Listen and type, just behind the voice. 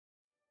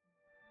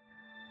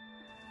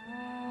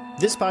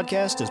This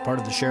podcast is part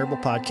of the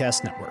Shareable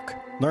Podcast Network.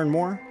 Learn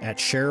more at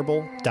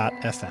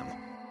shareable.fm.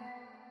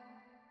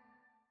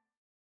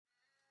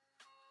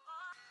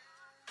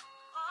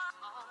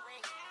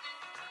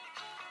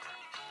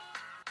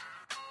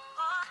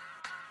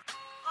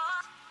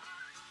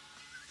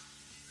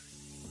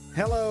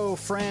 Hello,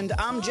 friend.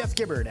 I'm Jeff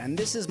Gibbard, and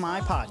this is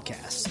my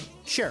podcast,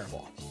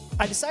 Shareable.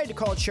 I decided to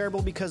call it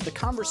Shareable because the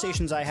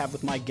conversations I have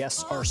with my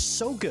guests are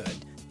so good,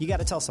 you got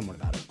to tell someone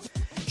about it.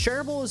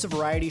 Shareable is a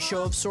variety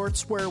show of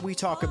sorts where we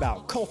talk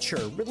about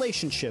culture,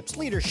 relationships,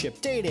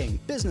 leadership, dating,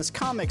 business,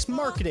 comics,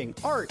 marketing,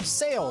 art,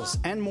 sales,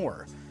 and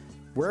more.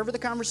 Wherever the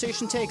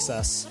conversation takes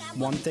us,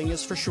 one thing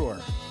is for sure.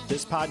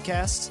 This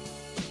podcast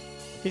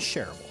is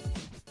shareable.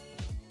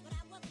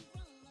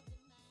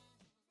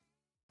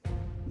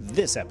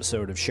 This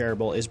episode of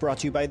Shareable is brought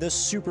to you by the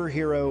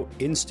Superhero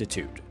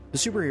Institute. The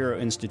Superhero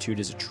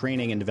Institute is a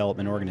training and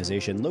development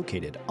organization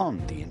located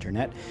on the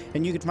internet,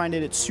 and you can find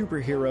it at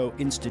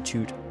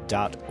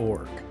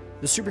superheroinstitute.org.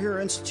 The Superhero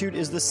Institute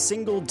is the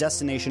single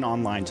destination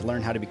online to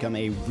learn how to become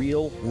a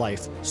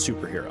real-life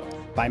superhero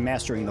by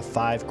mastering the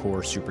 5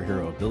 core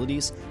superhero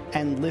abilities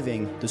and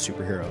living the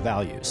superhero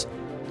values.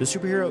 The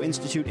Superhero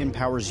Institute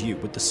empowers you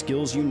with the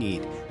skills you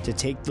need to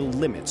take the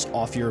limits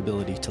off your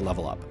ability to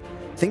level up.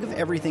 Think of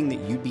everything that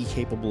you'd be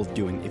capable of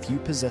doing if you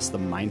possess the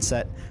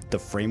mindset, the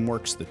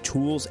frameworks, the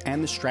tools,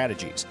 and the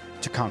strategies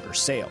to conquer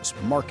sales,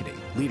 marketing,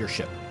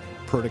 leadership,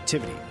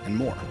 productivity, and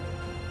more.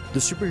 The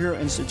Superhero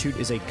Institute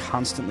is a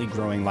constantly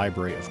growing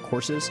library of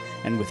courses,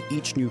 and with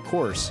each new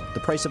course,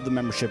 the price of the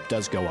membership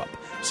does go up.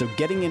 So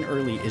getting in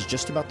early is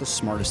just about the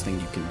smartest thing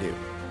you can do.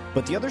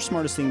 But the other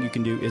smartest thing you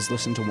can do is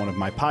listen to one of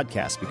my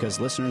podcasts, because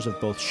listeners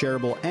of both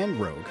Shareable and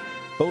Rogue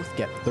both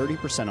get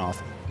 30%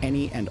 off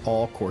any and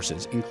all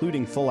courses,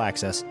 including full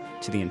access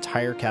to the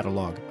entire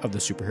catalog of the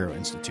Superhero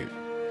Institute.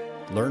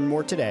 Learn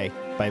more today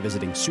by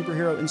visiting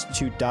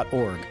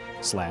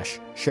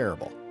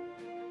superheroinstitute.org/shareable.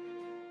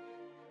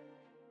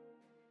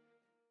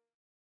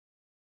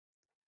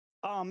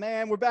 Oh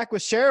man, we're back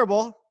with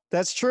Shareable.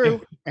 That's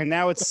true. And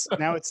now it's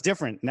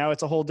different. Now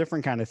it's a whole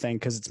different kind of thing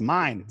because it's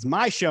mine. It's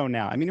my show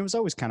now. I mean, it was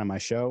always kind of my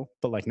show,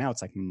 but like now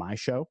it's like my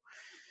show.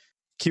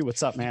 Q,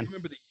 what's up, man?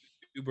 Remember the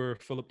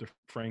YouTuber Philip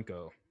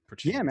DeFranco?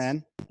 Yeah,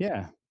 man.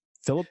 Yeah.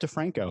 Philip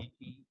DeFranco.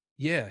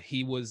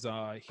 He was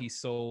he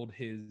sold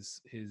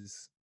his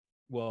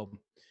well,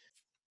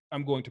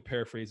 I'm going to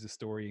paraphrase the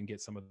story and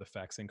get some of the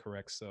facts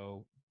incorrect,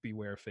 so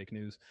beware of fake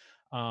news.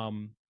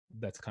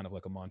 That's kind of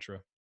like a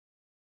mantra.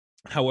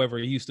 However,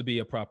 he used to be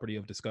a property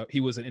of Discovery. He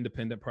was an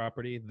independent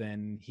property.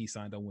 Then he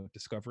signed on with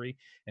Discovery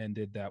and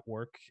did that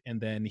work. And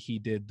then he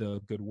did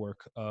the good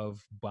work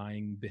of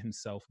buying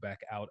himself back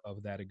out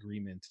of that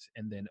agreement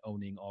and then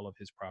owning all of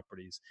his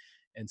properties.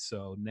 And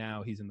so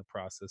now he's in the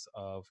process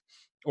of,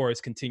 or is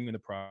continuing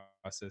the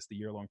process, the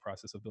year-long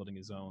process of building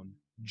his own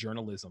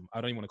journalism. I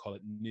don't even want to call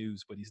it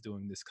news, but he's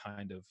doing this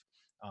kind of,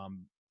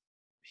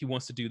 he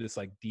wants to do this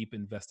like deep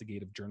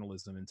investigative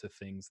journalism into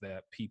things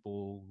that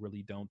people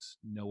really don't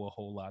know a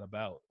whole lot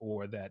about,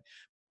 or that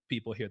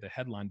people hear the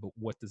headline, but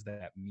what does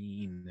that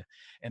mean?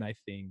 And I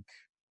think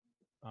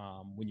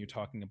when you're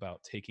talking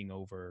about taking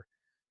over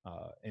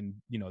and,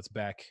 you know, it's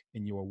back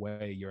in your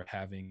way, you're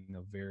having a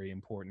very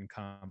important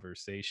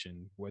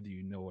conversation, whether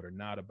you know it or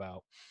not,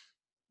 about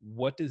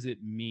what does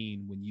it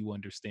mean when you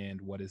understand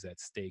what is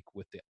at stake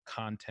with the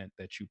content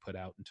that you put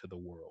out into the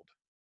world?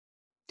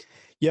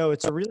 Yo,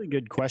 it's a really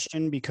good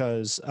question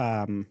because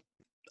I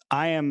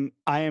am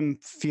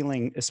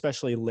feeling,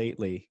 especially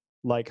lately,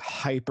 like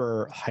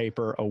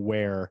hyper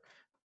aware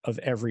of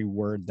every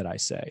word that I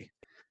say.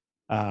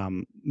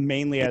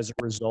 Mainly as a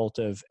result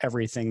of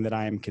everything that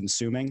I am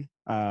consuming,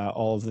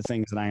 all of the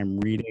things that I am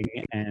reading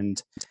and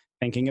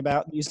thinking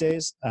about these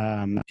days.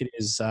 It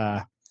is,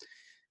 I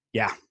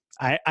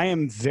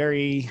am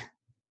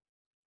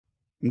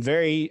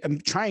I'm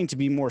trying to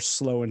be more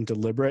slow and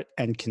deliberate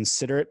and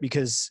considerate,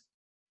 because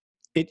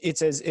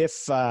it's as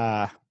if,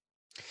 man,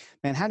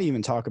 how do you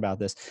even talk about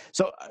this?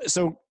 So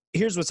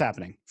here's what's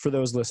happening for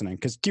those listening,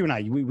 because Q and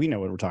I, we know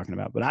what we're talking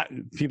about, but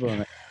people don't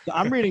know.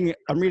 I'm reading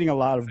a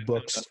lot of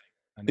books.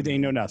 They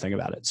know nothing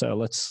about it. So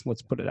let's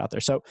put it out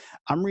there. So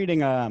I'm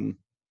reading a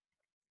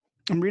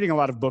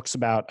lot of books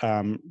about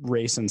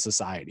race and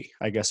society,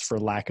 I guess, for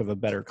lack of a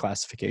better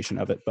classification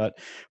of it, but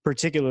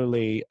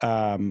particularly,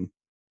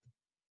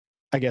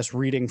 I guess,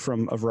 reading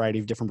from a variety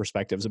of different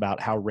perspectives about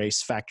how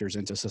race factors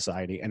into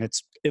society. And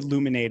it's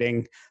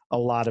illuminating a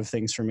lot of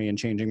things for me and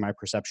changing my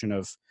perception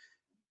of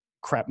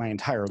crap my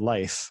entire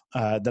life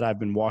that I've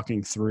been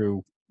walking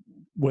through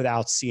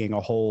without seeing a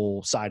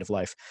whole side of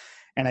life.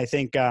 And I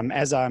think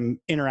as I'm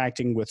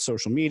interacting with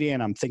social media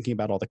and I'm thinking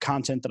about all the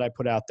content that I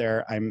put out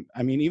there,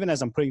 even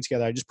as I'm putting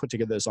together, I just put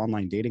together this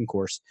online dating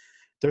course.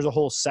 There's a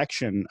whole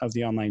section of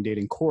the online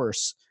dating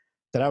course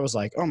that I was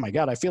like, oh my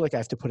God, I feel like I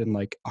have to put in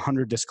like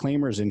 100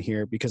 disclaimers in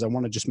here, because I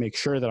want to just make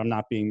sure that I'm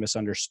not being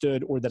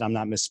misunderstood, or that I'm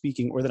not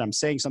misspeaking, or that I'm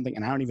saying something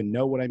and I don't even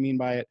know what I mean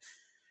by it.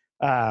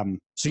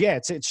 So yeah,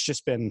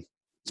 it's been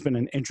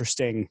an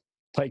interesting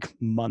like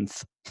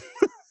month.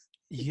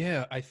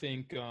 Yeah, I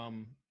think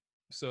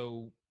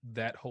So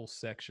that whole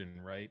section,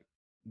 right?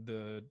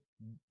 The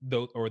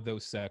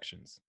those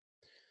sections.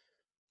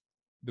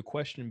 The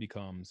question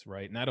becomes,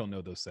 right? And I don't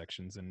know those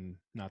sections, and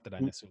not that I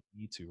Mm, necessarily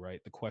need to,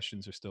 right? The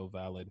questions are still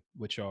valid,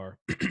 which are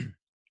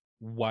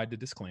why the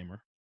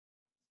disclaimer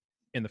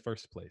in the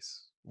first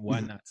place?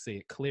 Why mhm. not say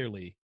it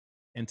clearly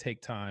and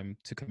take time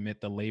to commit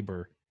the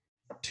labor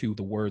to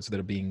the words that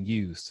are being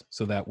used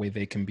so that way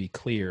they can be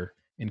clear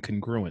and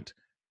congruent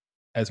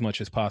as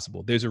much as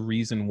possible? There's a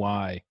reason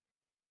why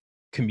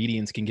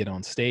comedians can get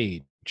on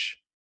stage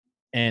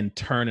and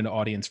turn an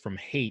audience from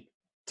hate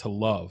to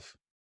love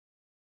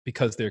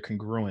because they're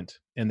congruent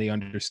and they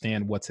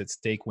understand what's at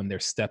stake when they're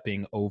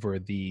stepping over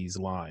these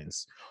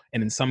lines.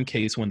 And in some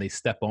case, when they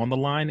step on the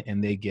line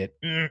and they get,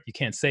 you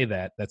can't say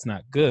that, that's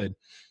not good.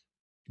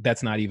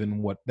 That's not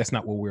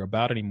what we're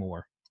about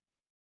anymore.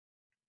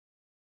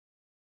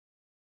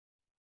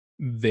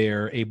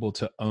 They're able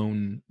to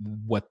own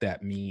what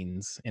that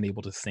means and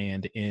able to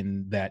stand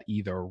in that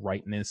either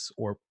rightness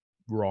or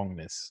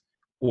wrongness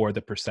or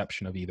the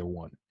perception of either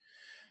one.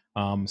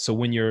 So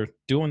when you're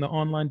doing the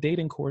online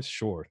dating course,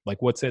 sure,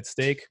 like what's at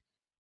stake?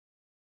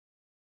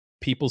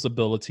 People's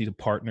ability to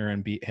partner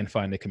and be and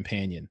find a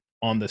companion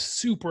on the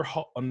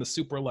on the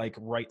super like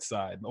right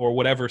side or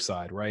whatever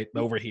side, right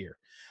over here.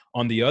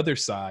 On the other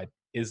side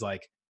is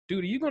like,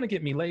 dude, are you going to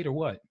get me laid or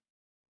what?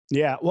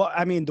 Yeah, well,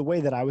 I mean, the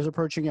way that I was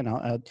approaching it,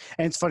 and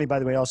it's funny, by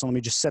the way. Also, let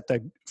me just set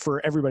the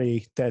for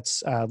everybody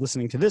that's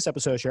listening to this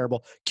episode of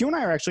Shareable. Q and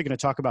I are actually going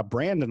to talk about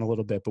brand in a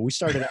little bit, but we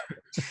started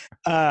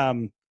out.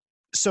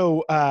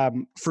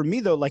 For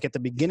me though, like at the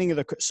beginning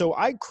of so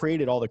I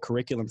created all the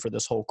curriculum for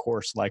this whole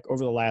course, like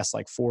over the last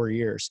like 4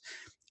 years,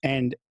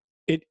 and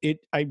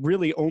I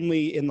really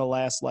only in the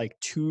last like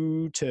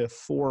 2 to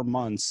 4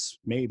 months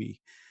maybe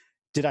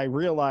did I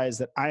realize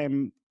that I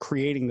am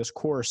creating this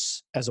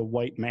course as a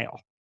white male.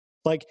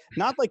 Like,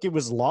 not like it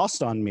was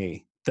lost on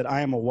me that I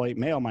am a white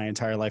male my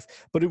entire life,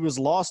 but it was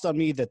lost on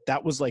me that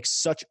that was like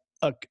such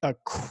a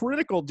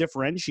critical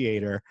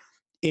differentiator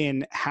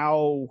in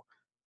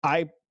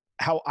I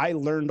how I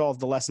learned all of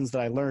the lessons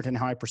that I learned and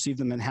how I perceive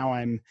them and how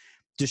I'm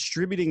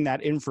distributing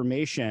that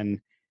information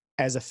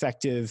as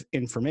effective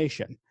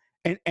information.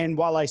 And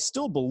while I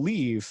still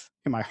believe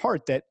in my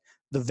heart that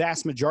the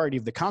vast majority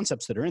of the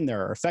concepts that are in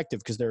there are effective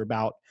because they're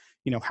about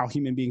how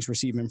human beings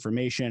receive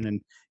information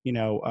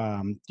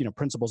and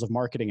principles of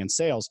marketing and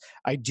sales.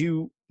 I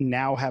do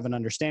now have an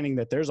understanding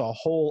that there's a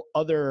whole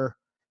other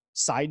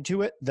side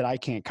to it that I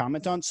can't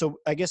comment on. So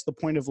I guess the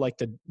point of like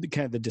the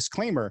kind of the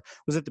disclaimer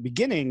was at the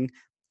beginning.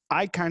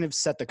 I kind of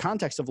set the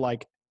context of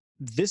like,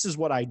 this is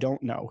what I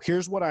don't know.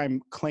 Here's what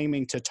I'm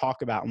claiming to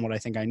talk about and what I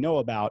think I know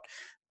about.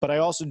 But I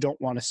also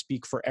don't want to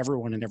speak for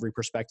everyone in every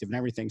perspective and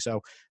everything.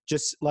 So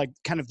just like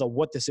kind of the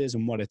what this is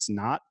and what it's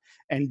not,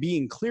 and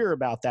being clear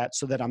about that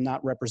so that I'm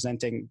not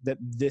representing that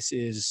this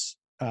is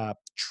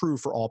true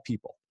for all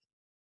people.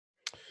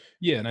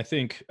 Yeah, and I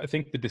think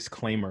the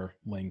disclaimer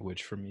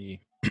language for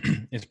me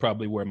is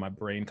probably where my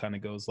brain kind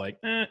of goes like,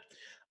 eh.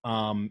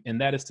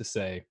 And that is to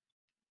say,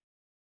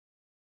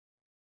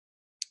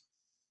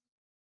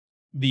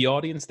 the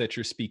audience that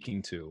you're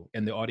speaking to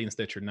and the audience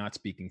that you're not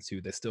speaking to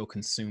that still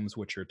consumes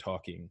what you're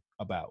talking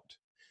about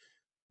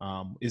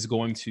is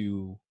going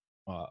to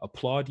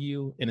applaud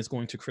you and is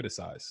going to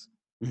criticize.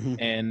 Mm-hmm.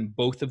 And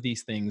both of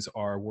these things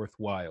are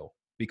worthwhile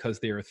because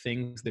there are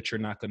things that you're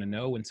not going to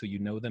know until you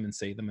know them and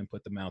say them and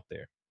put them out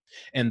there.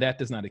 And that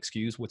does not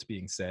excuse what's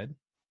being said.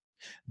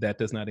 That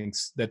does not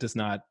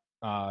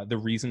the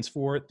reasons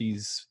for it.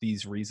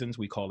 These reasons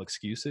we call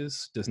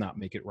excuses does not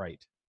make it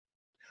right.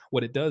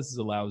 What it does is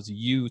allows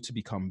you to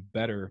become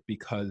better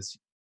because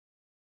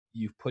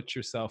you've put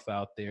yourself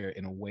out there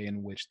in a way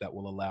in which that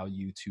will allow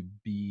you to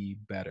be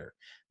better.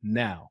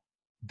 Now,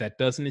 that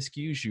doesn't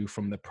excuse you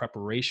from the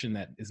preparation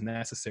that is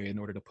necessary in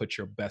order to put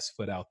your best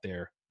foot out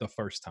there the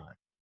first time.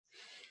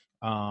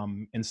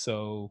 And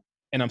so,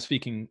 and I'm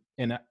speaking,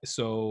 and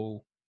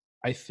so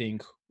I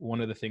think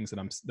one of the things that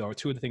or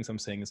two of the things I'm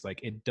saying is like,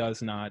 it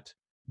does not,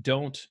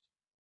 don't,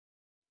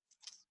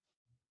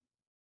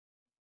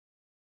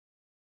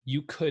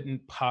 you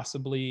couldn't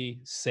possibly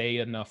say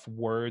enough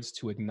words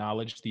to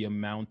acknowledge the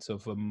amount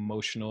of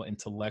emotional,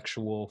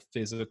 intellectual,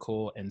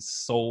 physical, and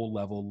soul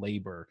level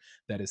labor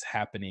that is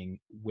happening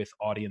with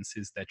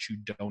audiences that you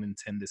don't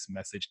intend this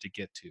message to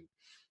get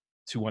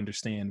to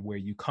understand where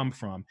you come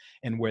from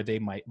and where they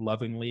might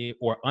lovingly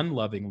or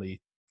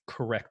unlovingly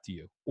correct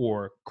you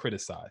or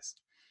criticize.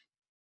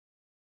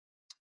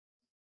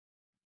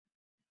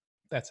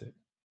 That's it.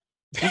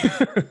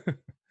 Okay.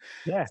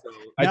 Yeah. So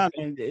I No,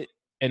 think,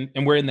 man.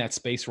 and we're in that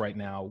space right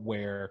now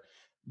where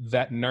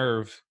that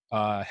nerve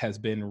has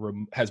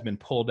been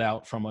pulled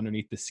out from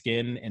underneath the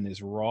skin and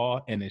is raw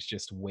and is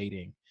just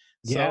waiting.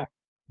 Yeah.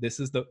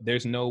 So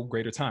there's no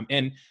greater time.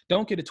 And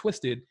don't get it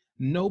twisted.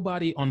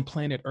 Nobody on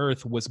planet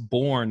Earth was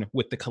born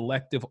with the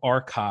collective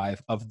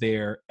archive of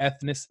their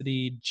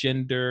ethnicity,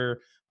 gender,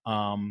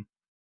 um,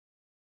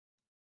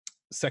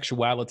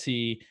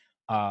 sexuality,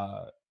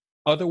 uh,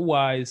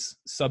 otherwise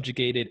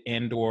subjugated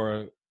and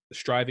or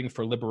striving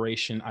for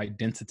liberation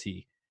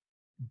identity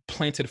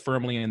planted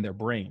firmly in their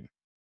brain.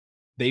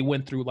 They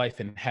went through life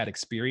and had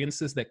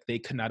experiences that they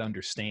could not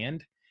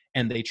understand,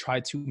 and they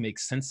tried to make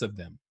sense of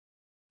them.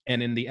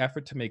 And in the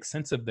effort to make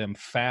sense of them,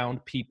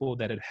 found people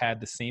that had had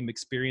the same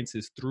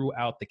experiences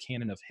throughout the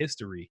canon of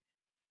history.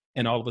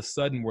 And all of a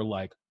sudden, we're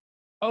like,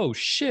 oh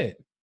shit,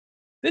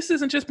 this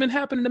hasn't just been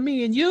happening to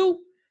me and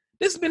you.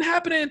 This has been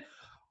happening.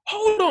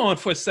 Hold on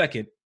for a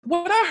second.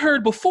 What I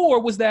heard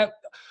before was that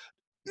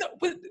no,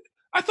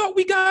 I thought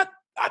we got.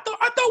 I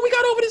thought we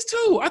got over this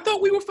too. I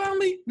thought we were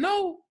finally.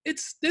 No,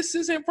 this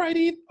isn't right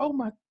either. Oh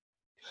my.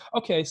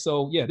 Okay,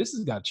 so yeah, this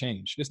has got to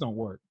change. This don't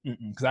work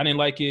because I didn't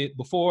like it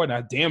before, and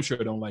I damn sure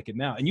don't like it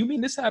now. And you mean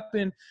this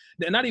happened?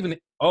 Not even.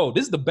 Oh,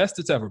 this is the best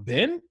it's ever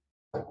been.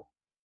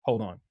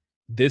 Hold on.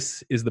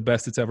 This is the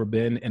best it's ever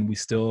been, and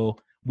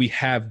we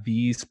have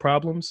these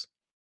problems.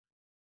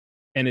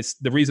 And it's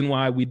the reason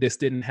why this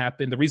didn't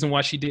happen. The reason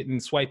why she didn't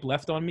swipe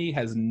left on me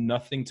has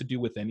nothing to do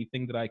with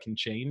anything that I can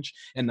change,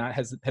 and that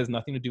has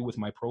nothing to do with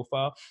my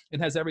profile. It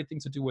has everything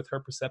to do with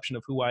her perception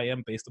of who I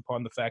am based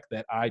upon the fact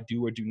that I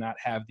do or do not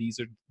have these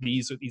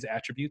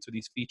attributes or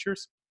these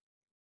features.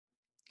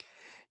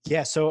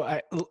 Yeah, so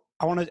I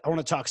want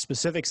to talk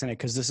specifics in it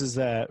because this is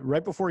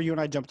right before you and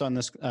I jumped on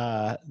this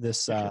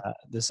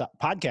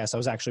podcast. I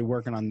was actually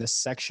working on this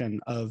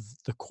section of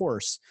the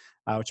course,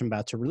 which I'm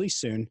about to release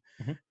soon.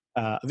 Mm-hmm.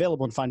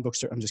 Available in fine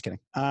bookstore. I'm just kidding.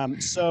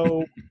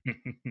 So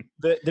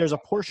there's a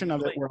portion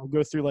of it where I'll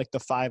go through like the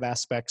 5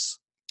 aspects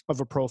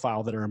of a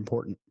profile that are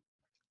important.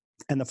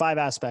 And the 5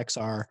 aspects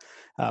are,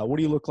 what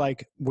do you look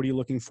like? What are you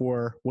looking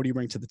for? What do you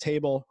bring to the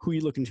table? Who are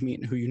you looking to meet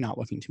and who you're not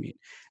looking to meet?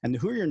 And the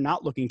who you're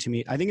not looking to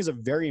meet, I think, is a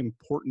very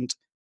important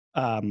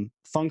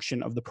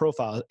function of the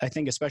profile. I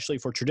think especially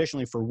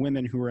traditionally for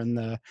women who are in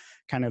the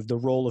kind of the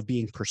role of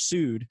being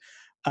pursued,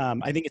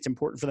 I think it's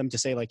important for them to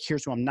say, like,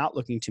 here's who I'm not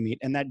looking to meet.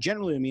 And that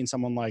generally means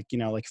someone like,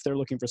 like if they're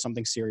looking for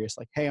something serious,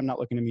 like, hey, I'm not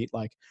looking to meet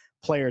like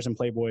players and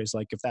playboys,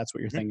 like if that's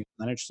what you're thinking,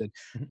 I'm not interested.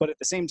 Mm-hmm. But at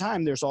the same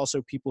time, there's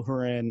also people who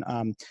are in,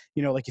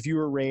 like if you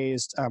were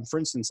raised, for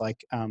instance,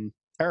 like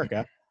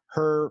Erica,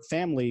 her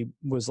family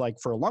was like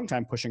for a long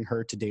time pushing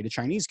her to date a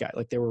Chinese guy.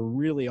 Like they were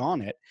really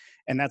on it.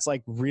 And that's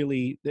like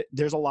really,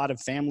 there's a lot of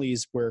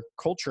families where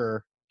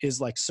culture is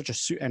like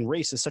and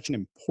race is such an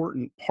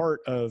important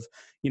part of,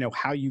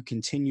 how you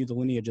continue the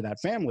lineage of that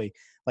family.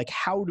 Like,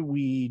 how do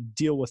we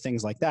deal with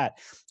things like that?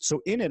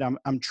 So in it,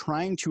 I'm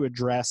trying to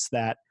address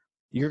that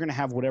you're going to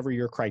have whatever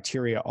your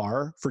criteria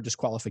are for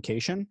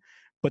disqualification,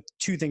 but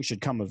 2 things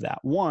should come of that.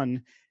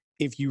 One,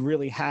 if you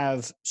really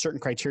have certain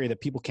criteria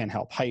that people can't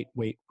help, height,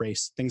 weight,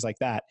 race, things like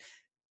that.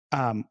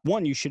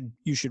 One, you should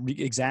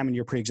examine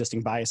your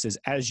pre-existing biases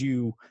as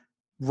you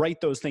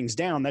write those things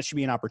down. That should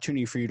be an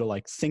opportunity for you to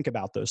like think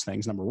about those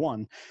things, number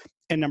 1.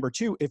 And number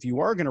 2, if you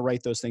are going to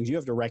write those things, you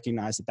have to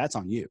recognize that that's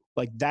on you.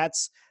 Like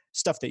that's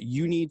stuff that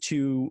you need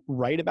to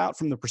write about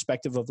from the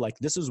perspective of like,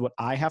 this is what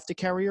I have to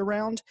carry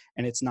around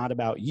and it's not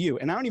about you.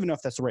 And I don't even know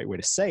if that's the right way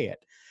to say it,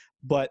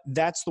 but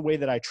that's the way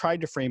that I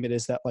tried to frame it,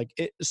 is that like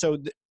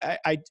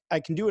I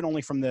can do it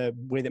only from the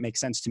way that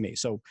makes sense to me.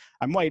 So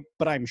I'm white,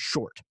 but I'm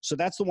short. So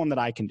that's the one that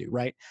I can do.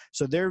 Right.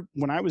 So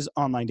when I was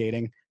online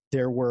dating,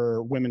 there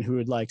were women who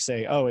would like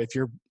say, oh, if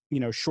you're,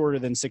 shorter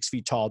than 6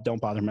 feet tall,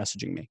 don't bother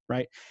messaging me.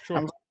 Right. Sure.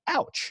 I'm like,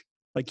 ouch.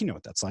 Like, you know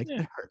what that's like.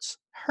 Yeah. It hurts.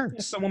 Yeah,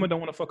 some women don't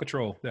want to fuck a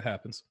troll. That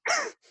happens.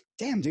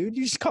 Damn, dude,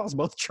 you just call us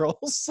both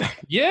trolls.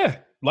 Yeah.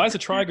 Liza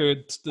Treyger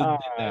did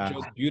that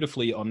joke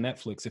beautifully on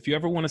Netflix. If you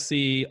ever want to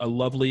see a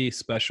lovely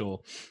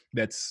special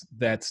that's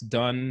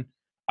done,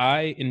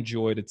 I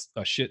enjoyed it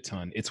a shit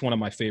ton. It's one of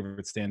my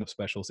favorite stand-up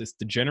specials. It's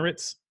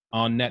Degenerates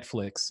on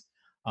Netflix.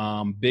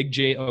 Big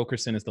J.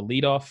 Okerson is the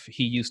leadoff.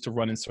 He used to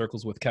run in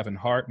circles with Kevin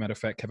Hart. Matter of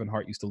fact, Kevin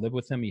Hart used to live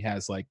with him. He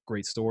has like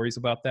great stories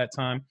about that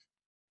time,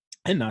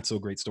 and not so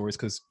great stories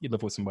because you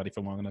live with somebody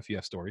for long enough, you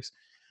have stories.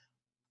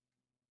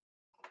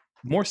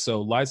 More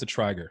so, Liza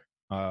Treyger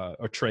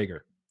or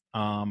Traeger.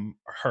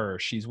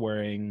 She's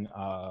wearing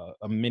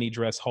a mini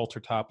dress, halter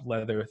top,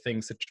 leather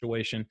thing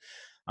situation.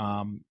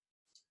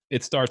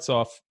 It starts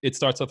off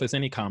as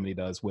any comedy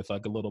does, with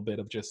like a little bit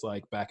of just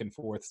like back and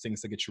forth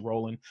things to get you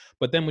rolling.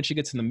 But then when she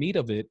gets in the meat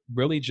of it,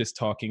 really just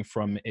talking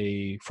from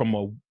a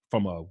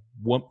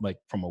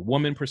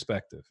woman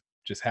perspective,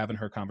 just having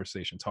her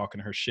conversation,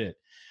 talking her shit.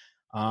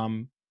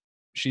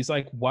 She's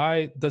like,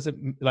 why does it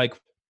like?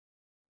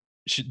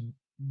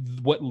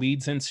 What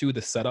leads into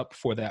the setup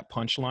for that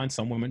punchline?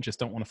 Some women just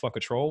don't want to fuck a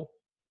troll.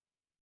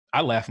 I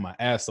laugh my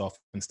ass off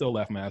and still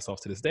laugh my ass off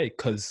to this day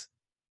because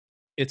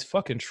it's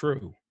fucking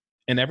true.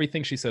 And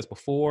everything she says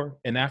before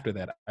and after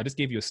that, I just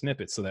gave you a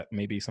snippet so that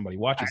maybe somebody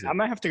watches it. I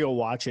might have to go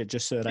watch it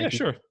just so that I can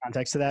sure.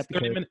 Context to that.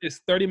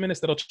 It's 30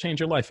 minutes that'll change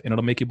your life and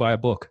it'll make you buy a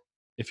book.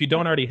 If you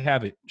don't already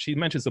have it, she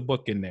mentions a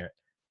book in there.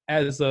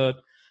 As a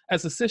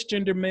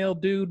cisgender male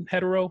dude,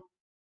 hetero,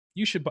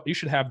 you should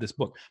have this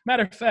book.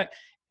 Matter of fact,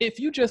 if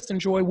you just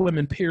enjoy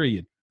women,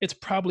 period, it's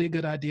probably a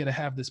good idea to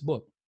have this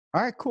book.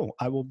 All right, cool.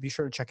 I will be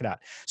sure to check it out.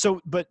 So,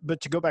 but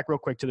to go back real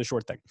quick to the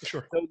short thing.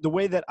 Sure. So the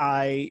way that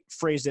I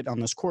phrased it on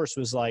this course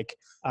was like,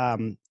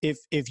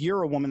 if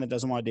you're a woman that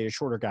doesn't want to date a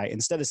shorter guy,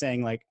 instead of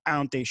saying like, I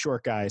don't date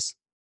short guys,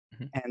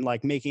 Mhm. and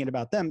like making it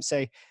about them.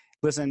 Say,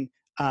 listen,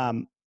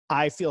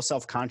 I feel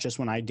self-conscious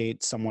when I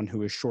date someone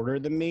who is shorter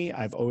than me.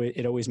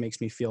 It always makes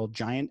me feel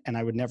giant, and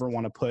I would never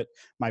want to put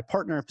my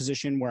partner in a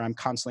position where I'm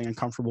constantly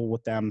uncomfortable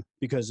with them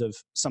because of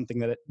something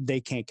that they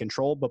can't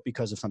control, but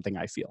because of something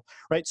I feel.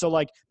 Right. So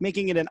like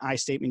making it an I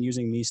statement,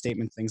 using me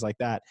statement, things like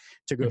that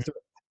to go Mhm. through.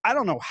 I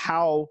don't know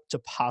how to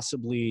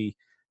possibly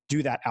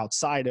do that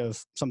outside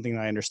of something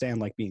that I understand,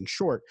 like being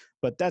short.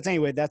 But that's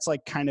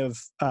like kind of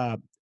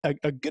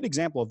a good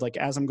example of like,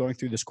 as I'm going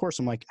through this course,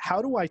 I'm like,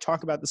 how do I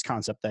talk about this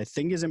concept that I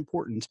think is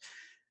important,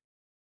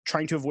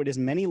 trying to avoid as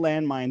many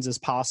landmines as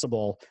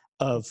possible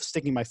of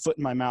sticking my foot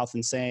in my mouth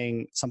and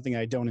saying something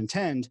I don't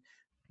intend,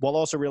 while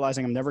also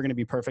realizing I'm never going to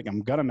be perfect.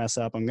 I'm going to mess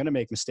up. I'm going to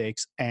make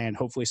mistakes, and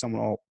hopefully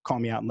someone will call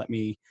me out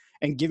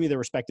and give me the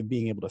respect of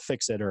being able to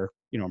fix it or,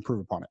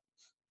 improve upon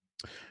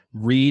it.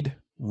 Read,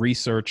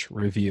 research,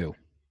 review.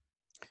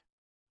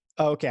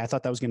 Oh, okay. I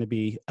thought that was going to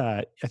be,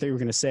 I thought you were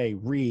going to say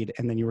read,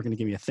 and then you were going to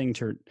give me a thing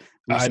to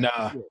I research.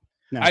 know.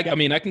 No, I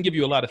mean, I can give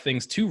you a lot of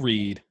things to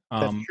read.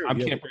 that's true. I You have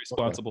can't a be book.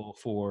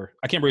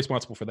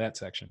 responsible for that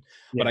section,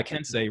 but I Yeah.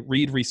 can say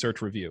read,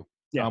 research, review.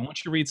 Yeah.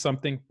 Once you read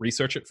something,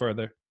 research it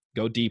further,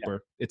 go Yeah.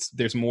 deeper.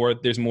 There's more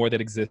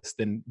that exists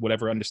than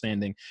whatever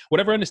understanding.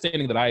 Whatever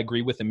understanding that I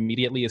agree with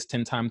immediately is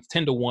 10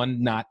 to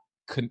 1 not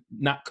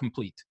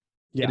complete.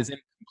 It Yeah. is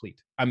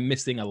incomplete. I'm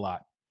missing a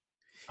lot.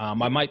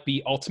 I might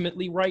be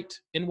ultimately right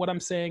in what I'm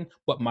saying,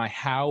 but my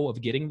how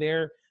of getting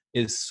there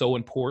is so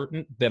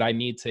important that I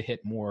need to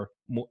hit more.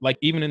 Like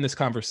even in this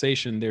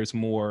conversation, there's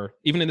more.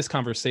 Even in this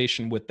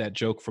conversation with that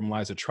joke from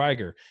Liza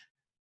Treyger,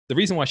 the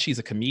reason why she's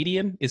a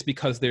comedian is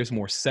because there's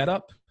more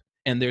setup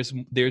and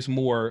there's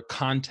more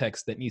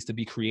context that needs to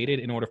be created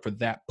in order for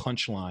that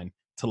punchline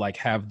to like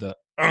have the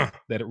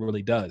that it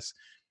really does,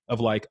 of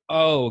like,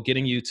 oh,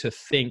 getting you to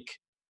think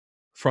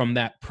from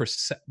that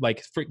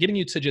like for getting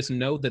you to just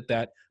know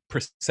that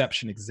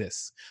perception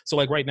exists. So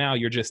like right now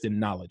you're just in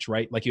knowledge,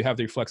 right? Like you have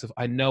the reflexive,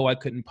 I know I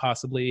couldn't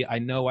possibly, I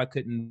know I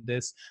couldn't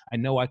this, I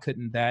know I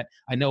couldn't that,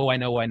 I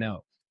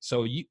know.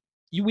 So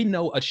we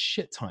know a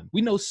shit ton.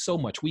 We know so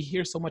much. We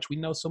hear so much, we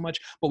know so much,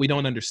 but we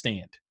don't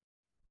understand.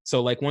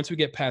 So like once we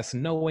get past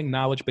knowing,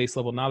 knowledge, base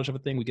level knowledge of a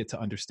thing, we get to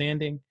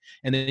understanding.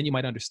 And then you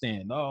might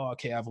understand, oh,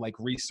 okay, I've like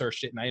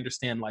researched it and I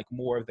understand like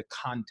more of the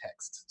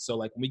context. So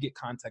like when we get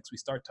context, we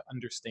start to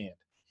understand.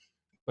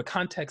 But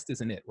context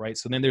isn't it, right?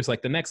 So then there's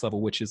like the next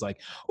level, which is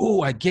like,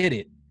 oh, I get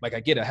it. Like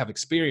I get it. I have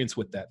experience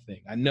with that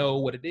thing. I know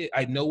what it is.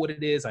 I know what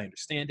it is. I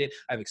understand it.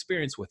 I have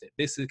experience with it.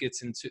 This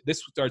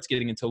starts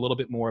getting into a little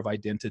bit more of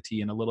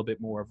identity and a little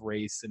bit more of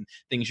race and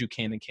things you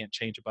can and can't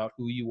change about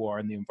who you are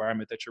and the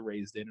environment that you're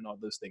raised in and all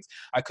those things.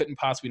 I couldn't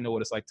possibly know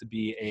what it's like to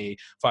be a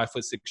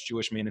 5'6"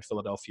 Jewish man in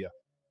Philadelphia.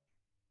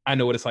 I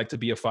know what it's like to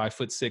be a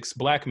 5'6"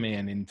 black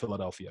man in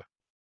Philadelphia.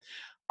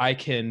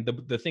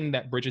 The thing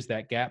that bridges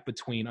that gap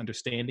between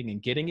understanding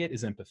and getting it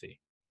is empathy.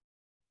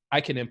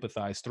 I can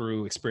empathize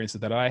through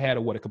experiences that I had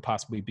or what it could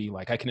possibly be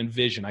like. I can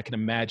envision, I can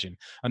imagine.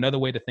 Another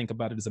way to think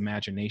about it is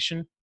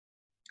imagination,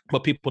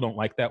 but people don't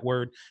like that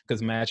word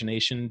because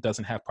imagination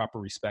doesn't have proper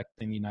respect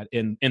in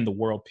the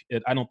world.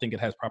 I don't think it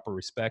has proper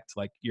respect,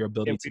 like your Yeah,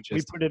 ability to we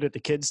just put it at the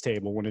kids'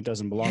 table when it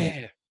doesn't belong.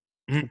 yeah.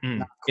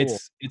 Not cool.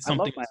 It's I love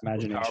something my super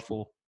imagination.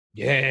 powerful.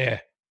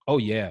 Yeah. Oh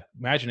yeah.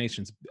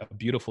 Imagination's a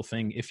beautiful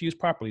thing. If used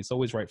properly, it's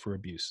always right for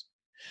abuse.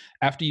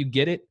 After you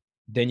get it,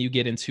 then you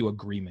get into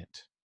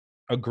agreement.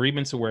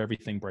 Agreements are where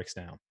everything breaks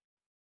down.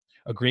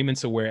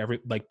 Agreements are where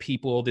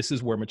this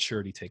is where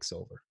maturity takes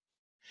over.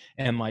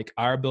 And like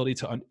our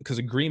ability because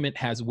agreement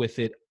has with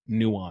it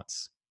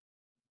nuance.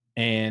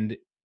 And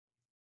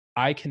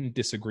I can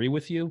disagree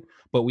with you,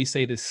 but we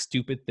say this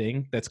stupid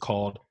thing that's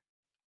called,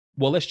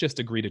 well, let's just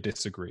agree to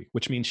disagree,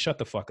 which means shut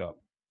the fuck up.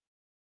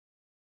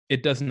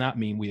 It does not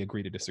mean we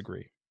agree to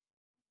disagree.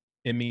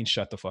 It means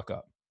shut the fuck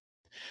up.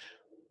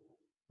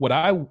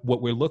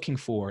 What we're looking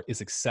for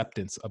is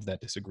acceptance of that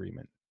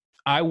disagreement.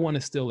 I want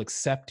to still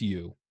accept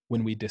you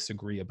when we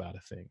disagree about a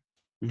thing.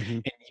 Mm-hmm.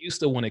 And you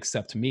still want to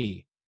accept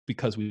me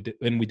because we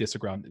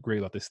disagree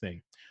about this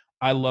thing.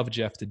 I love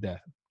Jeff to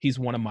death. He's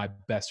one of my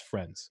best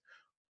friends.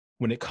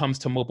 When it comes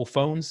to mobile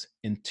phones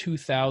in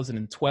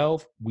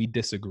 2012, we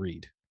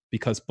disagreed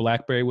because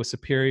BlackBerry was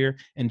superior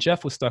and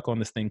Jeff was stuck on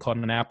this thing called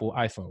an Apple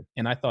iPhone.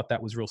 And I thought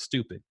that was real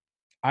stupid.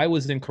 I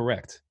was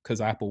incorrect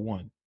because Apple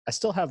won. I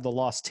still have the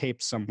lost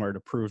tape somewhere to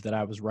prove that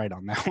I was right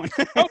on that one.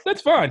 Oh,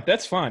 that's fine.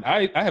 That's fine.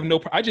 I have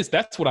no. I just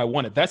that's what I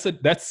wanted.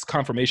 That's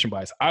confirmation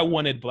bias. I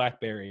wanted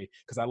BlackBerry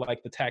because I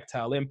like the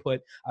tactile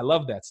input. I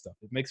love that stuff.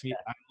 It makes me.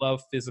 I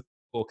love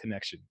physical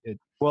connection.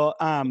 Well,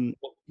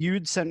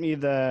 you'd sent me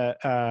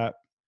the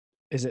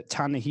is it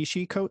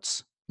Ta-Nehisi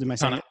Coates? Am I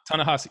saying it?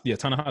 Ta-Nehisi, yeah,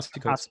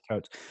 Ta-Nehisi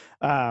Coates.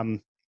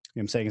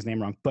 I'm saying his name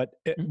wrong, but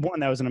one,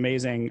 that was an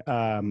amazing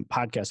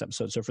podcast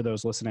episode. So for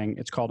those listening,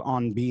 it's called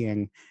On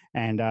Being,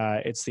 and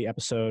it's the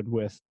episode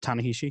with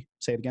Ta-Nehisi.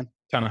 Say it again.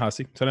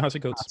 Ta-Nehisi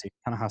Coates.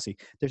 Ta-Nehisi.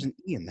 There's an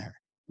E in there.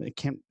 It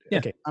can't. Yeah.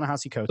 Okay,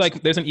 Ta-Nehisi Coates.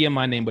 Like there's an E in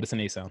my name, but it's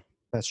an A sound.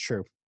 That's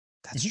true.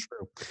 That's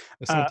true.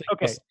 Okay,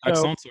 Okay,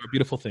 accents are a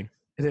beautiful thing.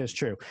 It is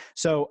true.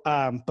 So,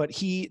 but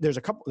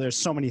there's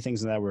so many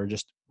things in that were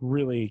just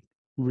really,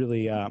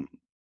 really,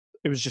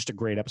 it was just a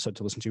great episode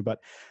to listen to. But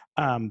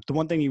the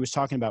one thing he was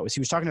talking about was he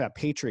was talking about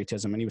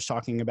patriotism, and he was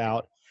talking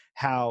about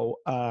how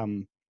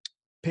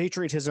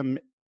patriotism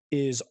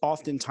is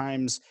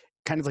oftentimes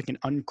kind of like an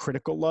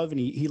uncritical love, and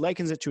he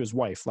likens it to his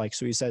wife. Like,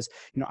 so he says,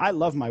 I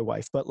love my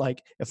wife, but like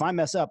if I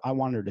mess up, I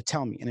want her to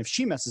tell me, and if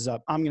she messes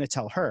up, I'm going to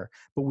tell her,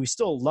 but we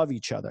still love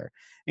each other.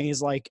 And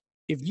he's like,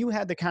 if you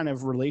had the kind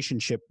of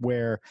relationship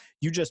where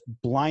you just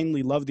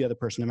blindly love the other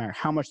person no matter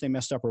how much they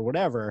messed up or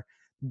whatever,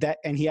 that,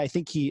 and I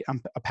think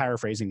I'm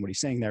paraphrasing what he's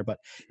saying there, but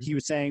he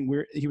was saying,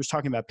 he was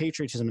talking about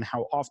patriotism and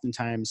how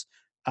oftentimes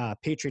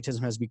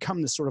patriotism has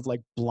become this sort of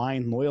like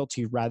blind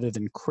loyalty rather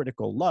than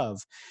critical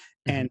love.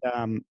 Mhm.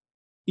 And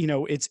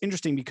it's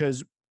interesting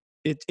because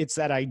it's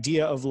that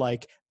idea of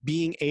like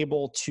being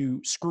able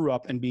to screw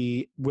up and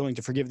be willing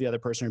to forgive the other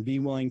person, or be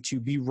willing to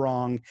be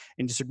wrong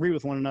and disagree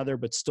with one another,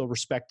 but still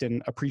respect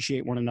and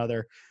appreciate one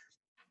another.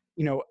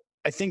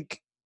 I think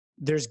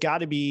there's got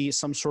to be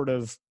some sort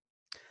of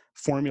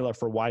formula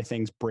for why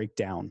things break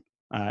down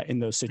in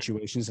those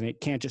situations, and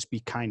it can't just be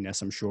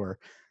kindness. I'm sure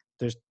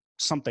there's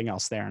something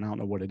else there, and I don't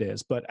know what it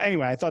is. But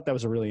anyway, I thought that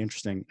was a really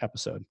interesting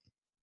episode.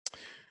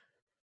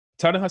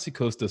 Ta-Nehisi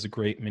Coates does a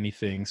great many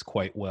things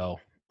quite well.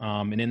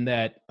 And in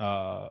that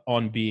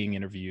On Being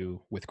interview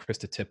with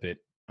Krista Tippett,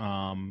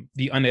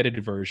 the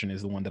unedited version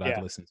is the one that I've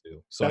Yeah, listened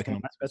to. So I can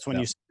only speak that's to when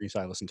that you one. so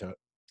I listened to it.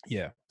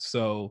 Yeah.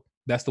 So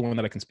that's the one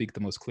that I can speak the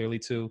most clearly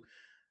to.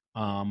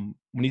 When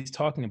he's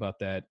talking about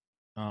that,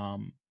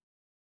 um,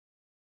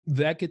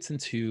 that gets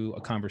into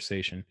a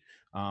conversation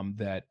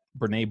that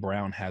Brene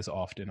Brown has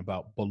often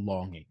about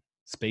belonging,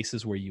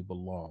 spaces where you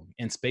belong.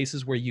 And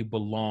spaces where you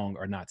belong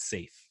are not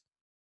safe.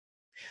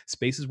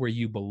 Spaces where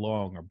you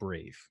belong are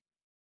brave.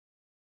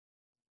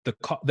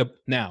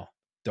 Now,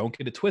 don't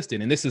get it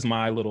twisted, and this is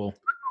my little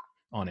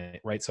on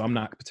it, right? So I'm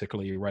not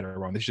particularly right or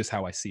wrong. This is just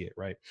how I see it,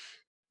 right?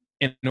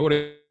 In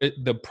order,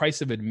 the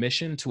price of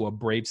admission to a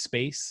brave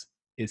space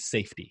is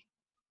safety.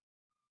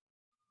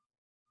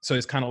 So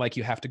it's kind of like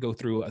you have to go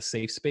through a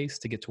safe space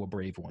to get to a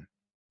brave one.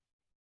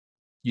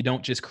 You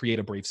don't just create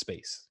a brave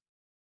space,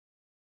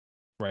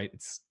 right?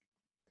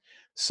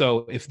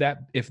 So if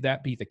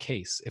that be the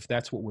case, if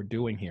that's what we're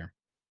doing here,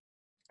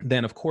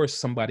 then of course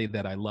somebody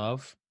that I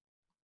love,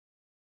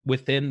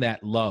 within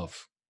that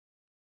love,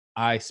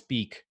 I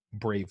speak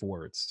brave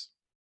words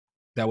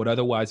that would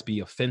otherwise be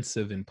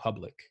offensive in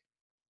public,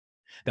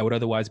 that would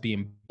otherwise be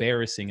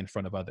embarrassing in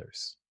front of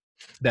others.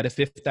 That if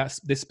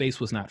this space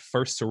was not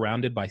first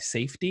surrounded by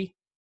safety,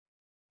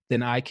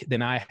 then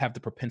I have the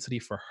propensity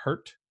for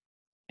hurt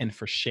and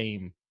for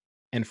shame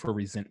and for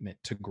resentment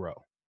to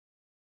grow.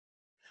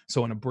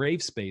 So in a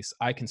brave space,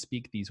 I can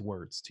speak these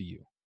words to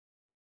you,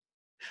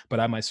 but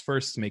I must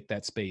first make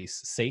that space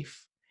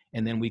safe,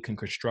 and then we can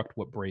construct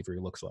what bravery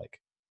looks like.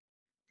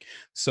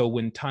 So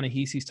when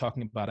Ta-Nehisi's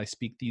talking about I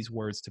speak these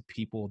words to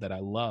people that I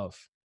love,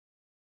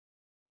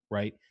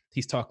 right?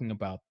 He's talking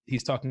about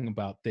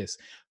this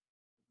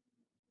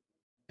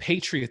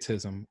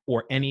patriotism,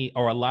 or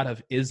a lot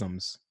of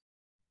isms.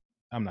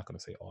 I'm not going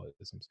to say all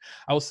isms.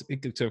 I will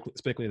speak to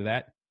specifically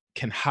that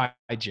can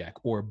hijack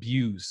or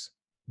abuse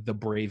the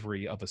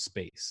bravery of a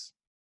space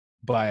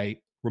by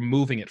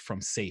removing it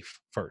from safe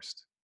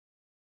first,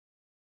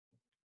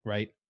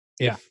 right?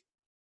 Yeah. If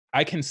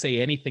I can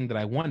say anything that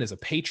I want as a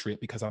patriot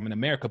because I'm in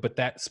America, but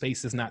that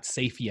space is not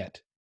safe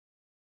yet.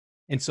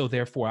 And so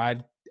therefore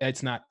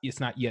it's not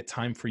yet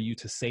time for you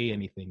to say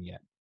anything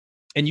yet.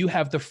 And you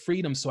have the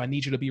freedom, so I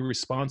need you to be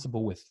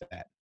responsible with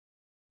that.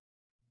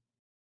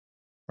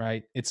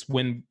 Right? It's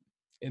when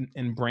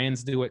and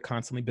brands do it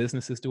constantly,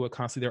 businesses do it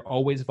constantly. They're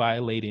always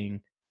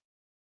violating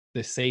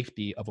the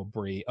safety of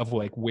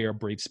like where a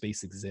brave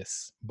space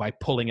exists by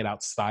pulling it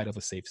outside of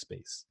a safe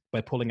space,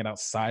 by pulling it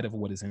outside of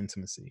what is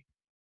intimacy.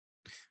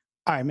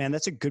 All right, man,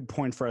 that's a good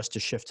point for us to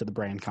shift to the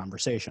brand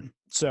conversation.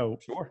 So,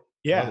 Sure. Love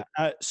yeah,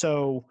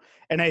 it.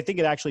 and I think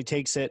it actually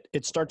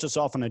it starts us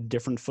off on a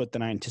different foot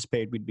than I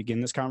anticipated we'd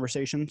begin this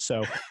conversation.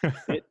 So,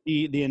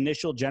 the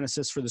initial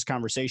genesis for this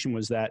conversation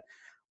was that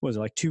was it,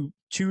 like 2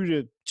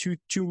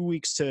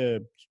 weeks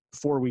to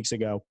 4 weeks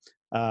ago.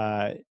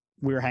 Uh,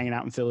 we were hanging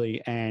out in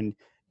Philly, and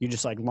you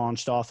just like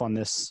launched off on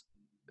this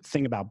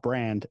thing about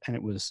brand, and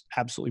it was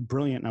absolutely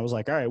brilliant. And I was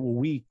like, all right, well,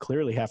 we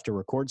clearly have to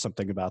record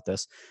something about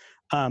this.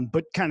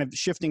 But kind of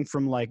shifting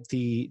from like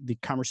the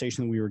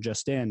conversation that we were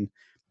just in,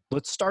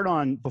 let's start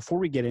on, before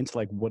we get into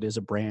like what is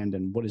a brand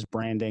and what is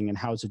branding and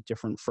how is it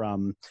different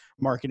from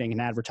marketing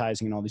and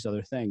advertising and all these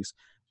other things.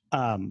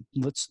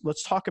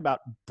 Let's talk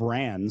about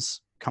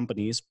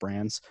companies,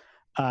 brands,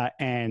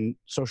 and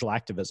social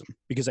activism,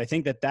 because I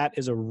think that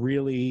is a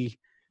really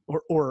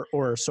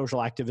or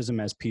social activism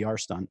as PR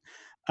stunt.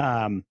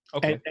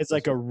 Okay. It's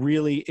like a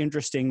really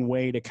interesting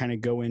way to kind of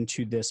go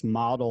into this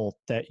model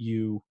that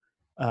you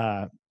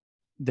I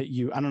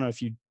don't know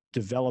if you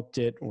developed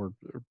it, or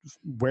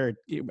where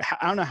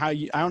I don't know how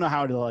I don't know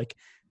how to like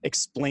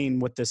explain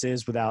what this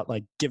is without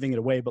like giving it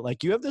away, but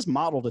like you have this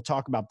model to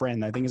talk about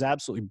brand that I think is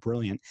absolutely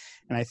brilliant.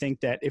 And I think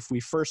that if we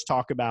first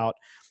talk about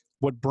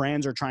what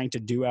brands are trying to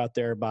do out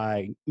there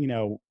by,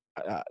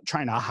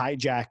 trying to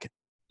hijack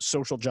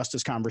social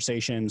justice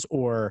conversations,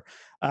 or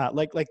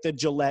like the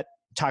Gillette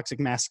toxic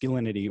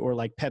masculinity, or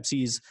like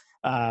Pepsi's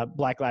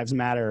Black Lives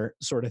Matter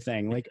sort of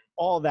thing, like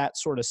all that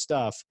sort of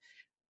stuff.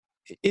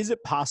 Is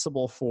it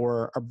possible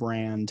for a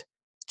brand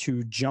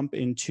to jump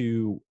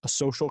into a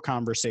social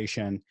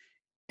conversation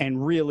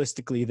and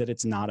realistically that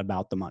it's not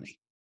about the money?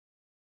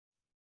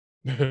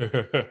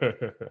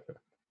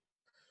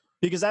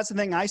 Because that's the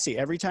thing I see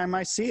every time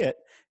I see it.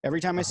 Every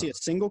time I see Uh-huh.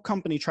 a single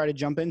company try to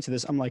jump into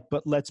this, I'm like,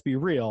 but let's be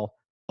real.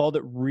 All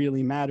that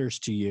really matters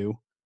to you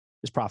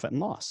is profit and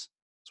loss.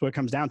 That's what it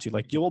comes down to.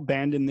 Like, you'll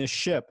abandon this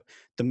ship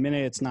the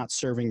minute it's not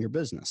serving your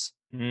business.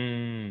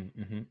 Mm,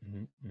 mhm,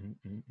 mhm, mhm,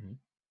 mhm, mhm.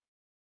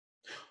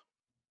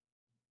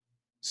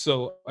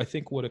 So I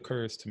think what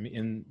occurs to me,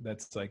 and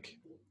that's like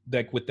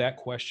with that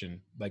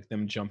question, like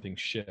them jumping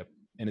ship,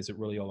 and is it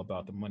really all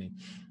about the money?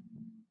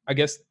 I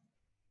guess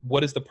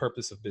what is the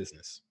purpose of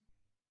business?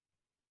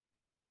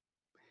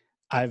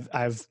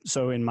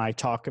 So in my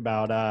talk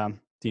about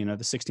the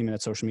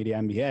 60-minute social media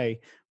MBA,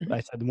 Mhm. I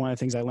said one of the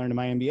things I learned in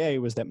my MBA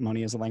was that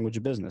money is a language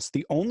of business.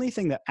 The only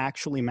thing that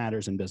actually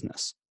matters in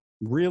business,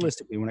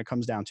 realistically, when it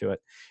comes down to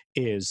it,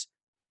 is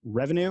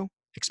revenue,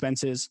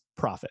 expenses,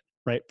 profit.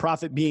 Right?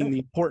 Profit being Okay. the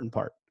important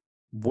part.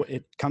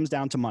 It comes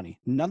down to money.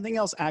 Nothing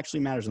else actually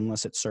matters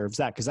unless it serves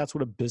that, because that's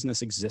what a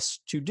business exists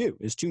to do,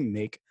 is to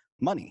make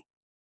money.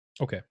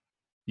 Okay.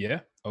 Yeah.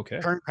 Okay.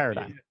 Current Yeah.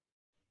 paradigm.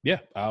 Yeah.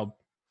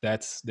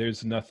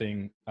 There's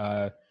nothing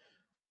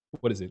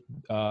what is it?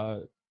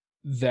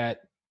 That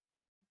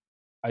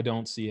I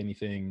don't see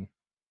anything.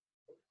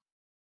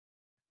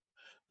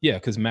 Yeah,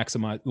 because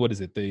maximize what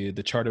is it? The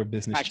charter of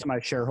business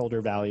Maximize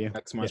shareholder value. Yeah,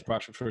 maximize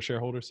profit for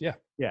shareholders. Yeah.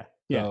 yeah,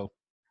 yeah. So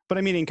But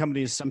I mean, in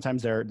companies,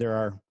 sometimes there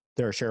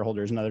are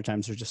shareholders, and other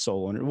times they're just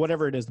sole owner.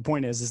 Whatever it is, the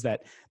point is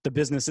that the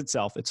business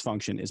itself, its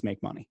function is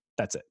make money.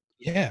 That's it.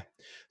 yeah.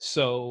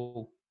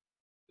 So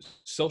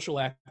social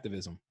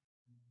activism,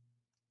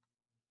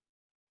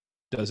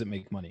 does it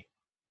make money?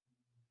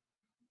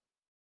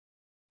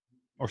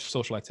 Or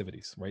social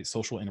activities, right?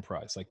 Social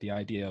enterprise, like the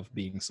idea of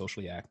being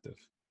socially active,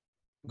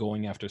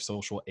 going after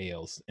social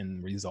ails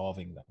and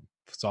resolving them.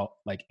 So,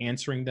 like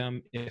answering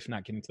them, if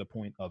not getting to the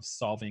point of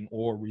solving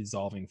or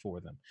resolving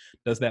for them.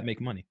 Does that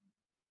make money?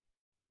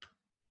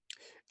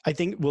 I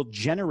think will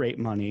generate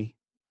money,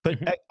 but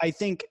Mhm, I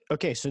think,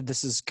 okay, so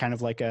this is kind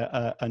of like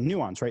a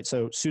nuance, right?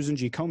 So Susan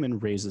G.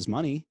 Komen raises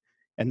money,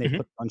 and they mhm,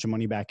 put a bunch of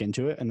money back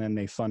into it, and then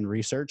they fund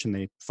research and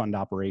they fund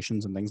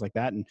operations and things like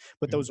that. And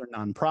but mhm, those are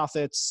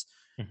nonprofits.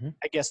 mhm.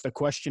 I guess the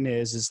question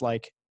is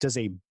like, does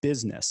a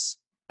business,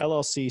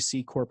 LLC,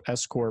 C corp,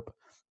 S corp,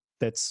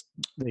 that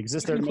You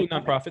exists can there to make include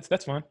money? nonprofits.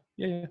 That's fine.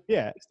 Yeah, yeah.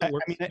 Yeah, It I, still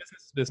I mean, works.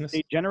 Business is business.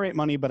 they generate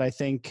money, but I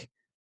think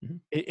Mhm.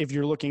 if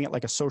you're looking at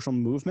like a social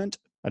movement,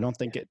 I don't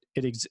think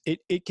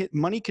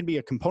money can be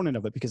a component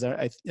of it, because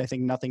I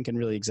think nothing can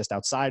really exist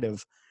outside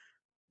of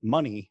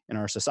money in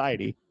our Mhm.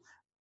 society,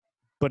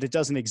 but it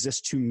doesn't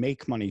exist to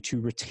make money, to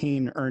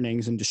retain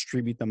earnings and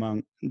distribute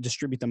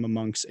them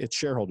amongst its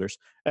shareholders.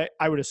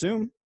 I would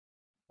assume.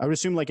 I would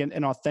assume like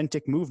an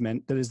authentic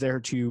movement that is there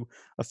to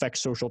affect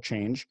social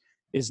change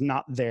is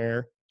not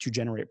there to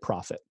generate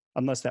profit,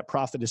 unless that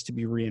profit is to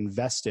be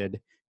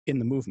reinvested in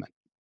the movement.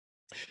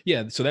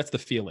 Yeah, so that's the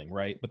feeling,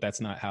 right? But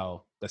that's not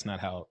how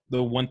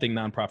the one thing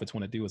nonprofits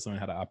want to do is learn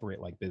how to operate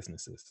like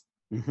businesses,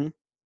 Mm-hmm.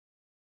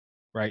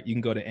 right? You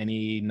can go to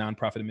any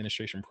nonprofit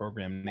administration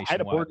program I had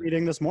a nationwide. board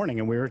meeting this morning,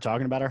 and we were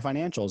talking about our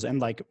financials, and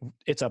like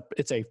it's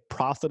a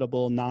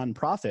profitable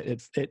nonprofit.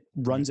 It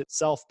Mhm, runs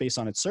itself based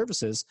on its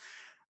services.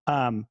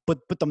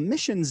 But the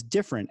mission's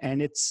different,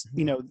 and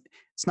mhm.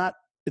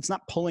 it's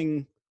not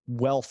pulling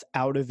wealth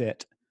out of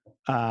it,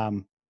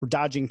 or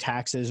dodging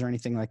taxes or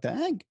anything like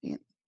that.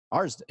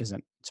 Ours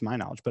isn't, to my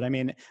knowledge, but I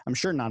mean, I'm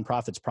sure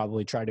nonprofits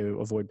probably try to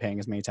avoid paying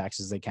as many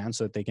taxes as they can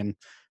so that they can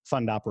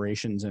fund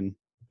operations and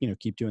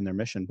keep doing their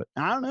mission. But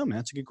I don't know, man.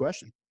 That's a good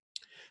question.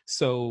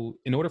 So,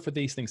 in order for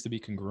these things to be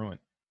congruent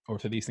or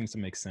for these things to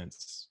make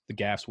sense, the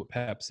gaps with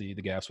Pepsi,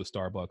 the gaps with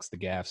Starbucks, the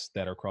gaps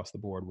that are across the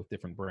board with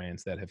different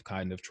brands that have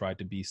kind of tried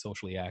to be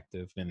socially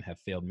active and have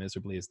failed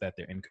miserably is that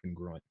they're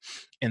incongruent.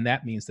 And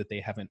that means that they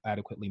haven't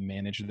adequately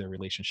managed their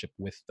relationship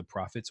with the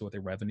profits or the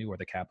revenue or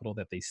the capital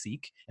that they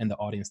seek and the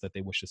audience that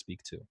they wish to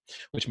speak to,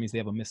 which means they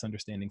have a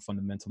misunderstanding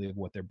fundamentally of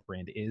what their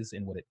brand is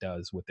and what it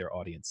does with their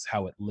audience,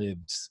 how it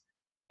lives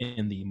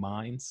in the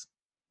minds,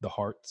 the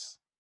hearts,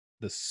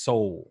 the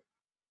soul,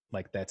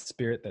 like that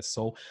spirit, that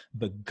soul,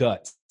 the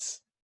guts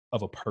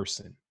of a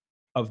person,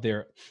 of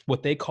their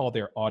what they call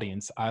their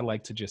audience. I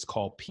like to just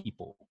call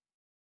people,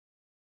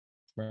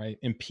 right?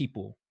 And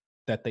people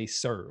that they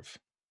serve.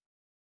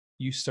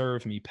 You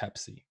serve me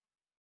Pepsi.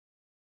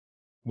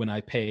 When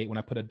I put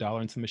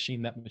 $1 into the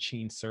machine, that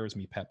machine serves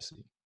me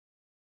Pepsi.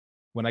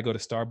 When I go to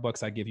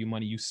Starbucks, I give you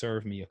money, you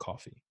serve me a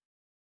coffee.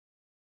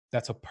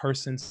 That's a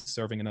person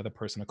serving another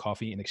person a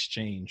coffee in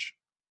exchange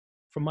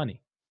for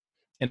money.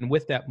 And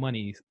with that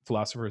money,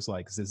 philosophers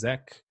like Zizek,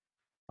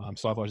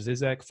 Slavoj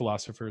Zizek,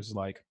 philosophers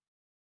like,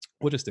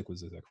 we'll just stick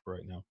with Zizek for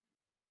right now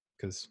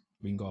because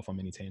we can go off on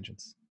many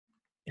tangents.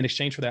 In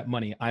exchange for that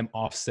money, I'm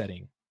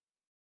offsetting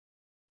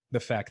the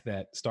fact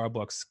that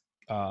Starbucks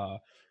uh,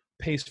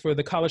 pays for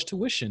the college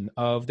tuition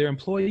of their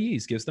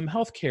employees, gives them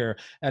health care.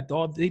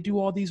 They do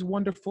all these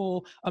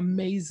wonderful,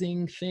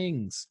 amazing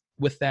things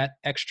with that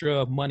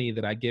extra money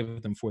that I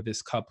give them for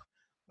this cup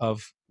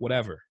of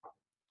whatever,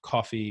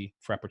 coffee,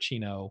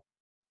 frappuccino,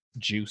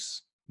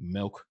 juice,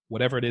 milk,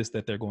 whatever it is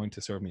that they're going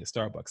to serve me at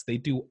Starbucks. They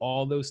do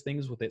all those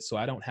things with it so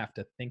I don't have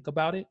to think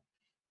about it,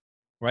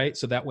 right?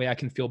 So that way I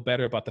can feel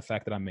better about the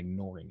fact that I'm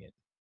ignoring it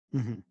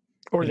Mm-hmm.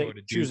 Or in they order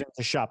to do choosing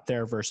to shop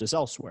there versus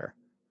elsewhere.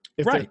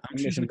 If there's right. a I'm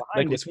mission choosing like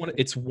behind it.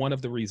 it's one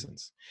of the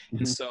reasons.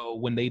 And Mhm. so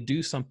when they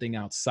do something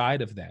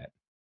outside of that,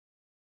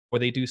 or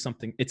they do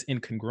something, it's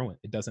incongruent.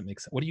 It doesn't make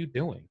sense. What are you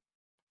doing?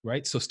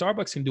 Right. So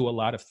Starbucks can do a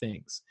lot of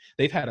things.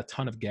 They've had a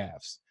ton of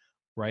gaffes,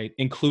 right?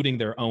 Including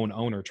their own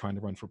owner trying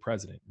to run for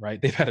president,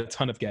 right? They've had a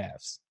ton of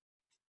gaffes.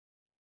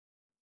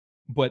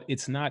 But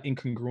it's not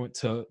incongruent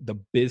to the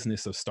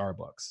business of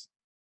Starbucks.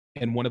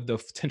 And one of the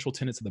potential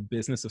tenets of the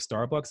business of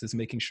Starbucks is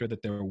making sure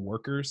that their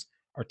workers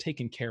are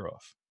taken care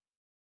of.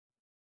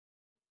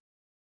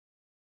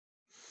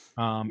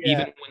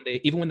 Yeah.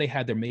 Even when they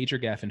had their major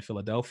gaffe in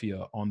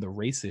Philadelphia on the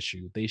race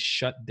issue, they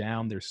shut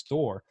down their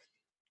store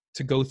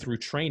to go through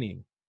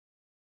training.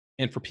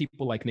 And for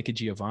people like Nikki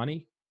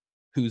Giovanni,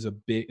 who's a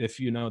big, if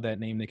you know that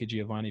name, Nikki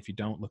Giovanni, if you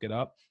don't, look it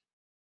up,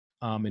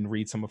 and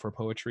read some of her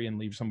poetry and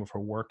read some of her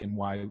work and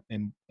why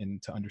and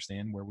to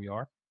understand where we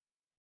are.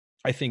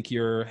 I think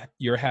you're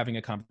having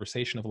a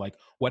conversation of like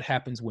what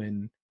happens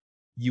when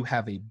you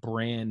have a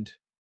brand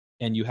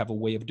and you have a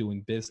way of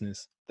doing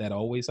business that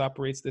always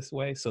operates this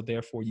way. So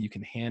therefore your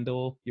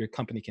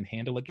company can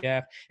handle a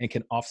gaffe and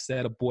can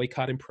offset a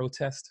boycott and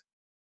protest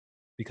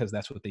because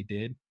that's what they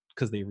did,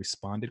 because they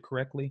responded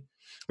correctly,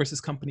 versus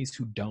companies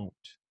who don't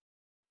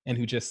and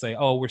who just say,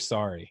 oh, we're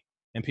sorry.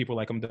 And people are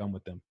like, I'm done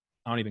with them.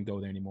 I don't even go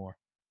there anymore.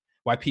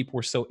 Why people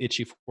were so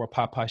itchy for a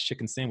Popeye's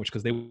chicken sandwich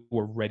because they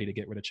were ready to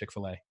get rid of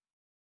Chick-fil-A.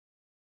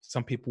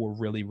 Some people were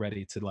really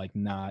ready to like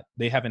not,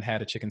 they haven't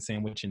had a chicken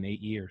sandwich in 8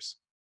 years.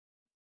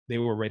 They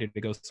were ready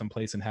to go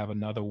someplace and have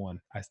another one.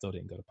 I still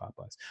didn't go to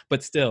Popeyes,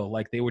 but still,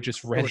 like they were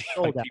just They were ready.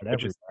 sold Like out people were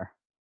just, everywhere.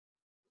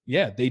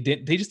 yeah, they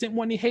didn't. They just didn't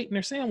want any hate in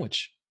their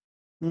sandwich.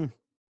 Mm.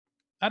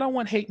 I don't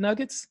want hate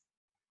nuggets.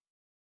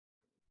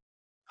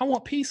 I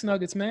want peace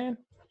nuggets, man.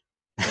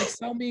 Like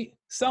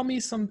sell me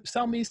some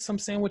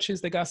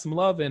sandwiches that got some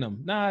love in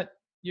them, not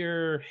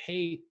your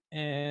hate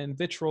and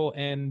vitriol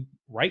and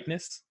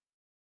rightness.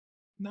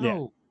 Yeah.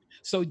 No.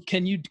 So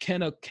can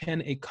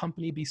a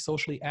company be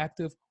socially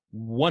active?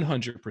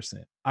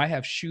 100%. I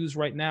have shoes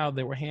right now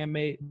that were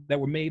handmade, that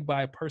were made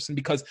by a person,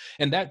 because,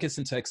 and that gets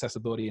into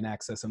accessibility and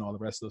access and all the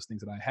rest of those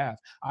things that I have.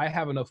 I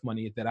have enough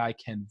money that I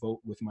can vote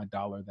with my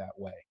dollar that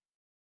way,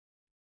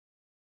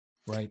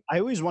 right? I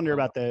always wonder Uh,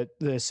 about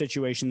the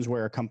situations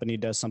where a company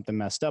does something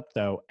messed up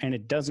though, and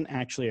it doesn't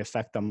actually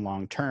affect them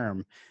long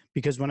term.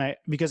 Because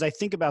I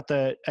think about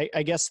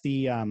I guess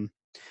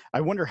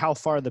I wonder how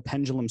far the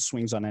pendulum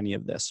swings on any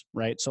of this,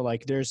 right? So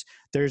like there's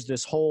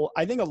this whole,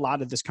 I think a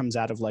lot of this comes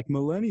out of like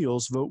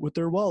millennials vote with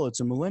their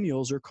wallets and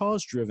millennials are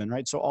cause driven,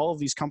 right? So all of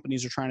these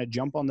companies are trying to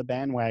jump on the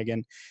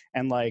bandwagon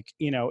and like,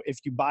 if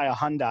you buy a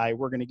Hyundai,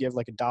 we're going to give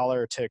like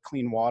 $1 to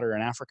clean water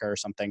in Africa or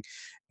something,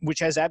 which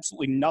has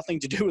absolutely nothing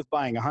to do with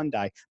buying a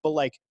Hyundai. But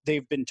like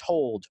they've been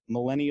told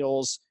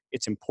millennials,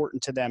 it's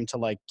important to them to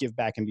like give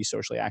back and be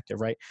socially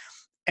active, right?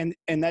 And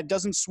that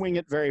doesn't swing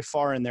it very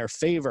far in their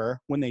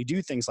favor when they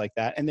do things like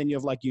that. And then you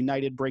have like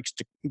United breaks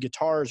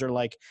guitars, or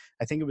like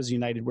I think it was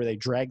United where they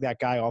drag that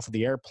guy off of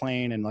the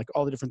airplane and like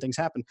all the different things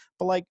happen.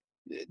 But like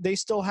they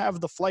still have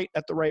the flight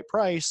at the right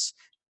price,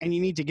 and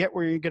you need to get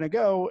where you're going to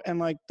go, and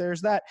like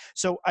there's that.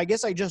 So I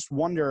guess I just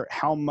wonder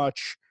how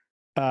much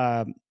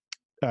um,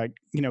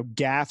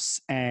 gaffes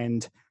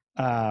and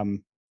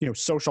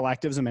social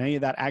activism and any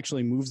of that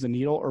actually moves the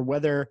needle, or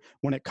whether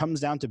when it comes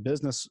down to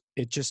business,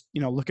 it just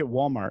look at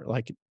Walmart,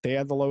 like they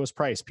have the lowest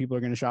price, people are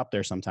going to shop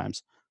there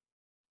sometimes.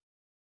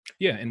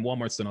 yeah, and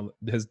Walmart's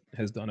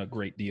has done a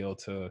great deal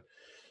to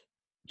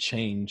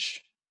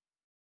change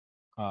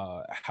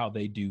how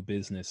they do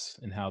business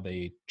and how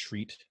they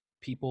treat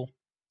people.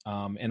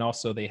 And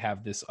also, they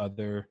have this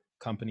other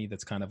company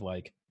that's kind of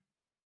like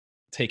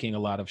taking a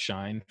lot of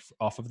shine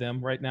off of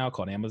them right now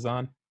called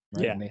Amazon,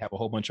 right? Yeah. And they have a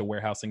whole bunch of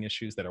warehousing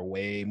issues that are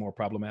way more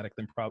problematic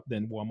than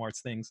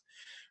Walmart's things,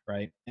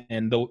 right?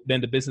 And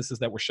then the businesses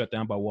that were shut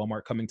down by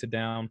Walmart coming to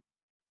down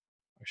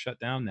are shut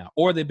down now,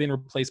 or they've been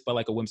replaced by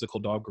like a whimsical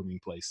dog grooming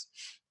place.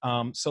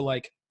 So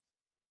like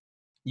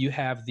you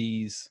have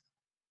these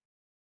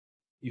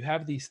you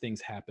have these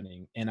things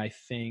happening, and I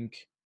think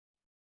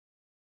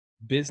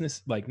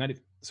business like not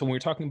so when we're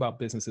talking about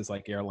businesses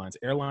like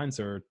airlines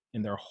are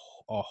in their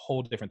a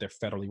whole different, they're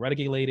federally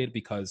regulated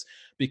because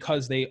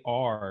they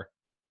are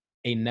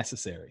a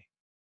necessary,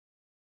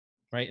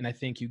 right? And I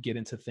think you get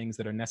into things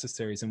that are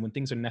necessaries. And when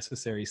things are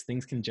necessaries,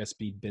 things can just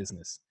be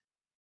business.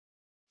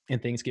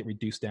 And things get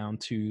reduced down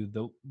to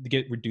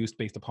get reduced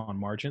based upon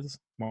margins.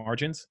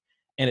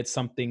 And it's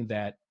something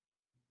that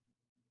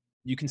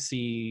you can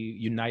see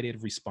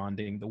United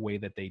responding the way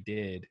that they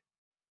did,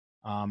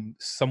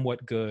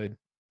 somewhat good,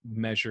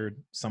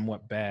 measured,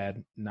 somewhat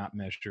bad, not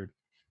measured.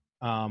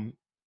 Um,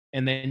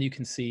 and then you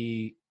can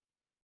see,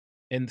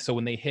 and so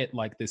when they hit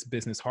like this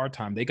business hard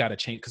time, they got to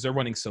change because they're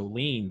running so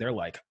lean. They're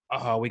like,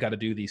 oh, we got to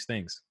do these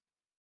things,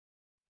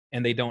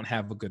 and they don't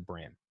have a good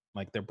brand.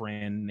 Like their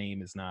brand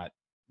name is not.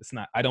 It's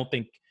not. I don't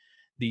think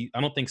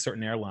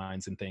certain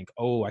airlines and think,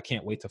 oh, I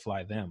can't wait to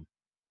fly them.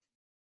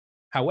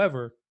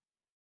 However,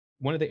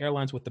 one of the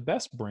airlines with the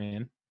best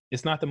brand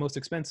is not the most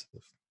expensive,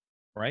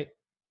 right?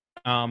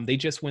 They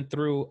just went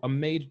through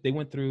they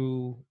went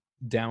through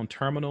down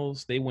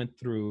terminals. They went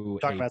through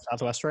Talking about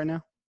Southwest right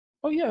now.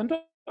 oh yeah, I'm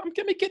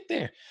gonna get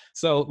there.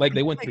 So like I'm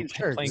they just went through making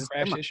sure plane because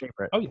they're crash my issues.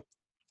 favorite. Oh yeah,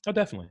 oh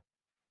definitely.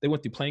 They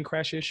went through plane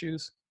crash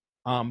issues.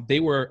 They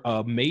were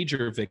a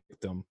major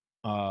victim.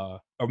 A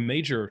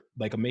major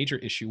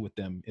issue with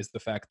them is the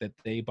fact that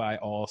they buy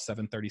all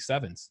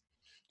 737s.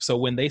 So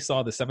when they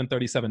saw the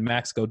 737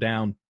 Max go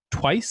down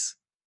twice,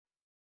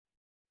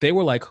 they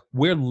were like,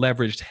 we're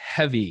leveraged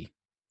heavy.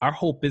 Our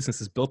whole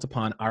business is built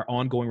upon our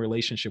ongoing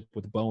relationship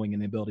with Boeing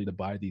and the ability to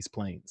buy these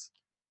planes.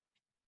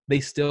 They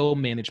still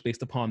manage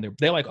based upon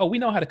they're like, oh, we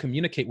know how to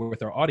communicate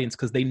with our audience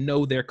because they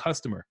know their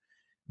customer.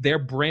 Their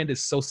brand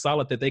is so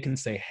solid that they can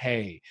say,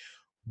 hey,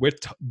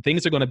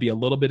 things are going to be a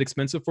little bit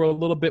expensive for a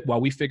little bit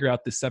while we figure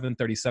out this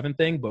 737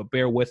 thing, but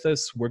bear with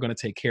us. We're going to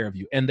take care of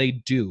you. And they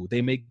do.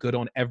 They make good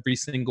on every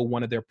single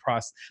one of their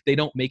process. They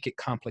don't make it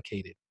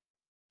complicated,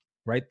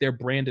 right? Their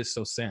brand is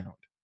so sound.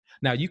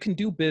 Now you can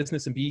do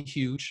business and be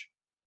huge,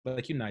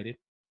 like United.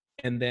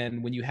 And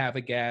then when you have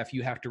a gaffe,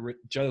 you have to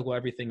juggle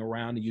everything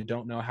around and you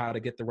don't know how to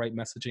get the right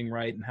messaging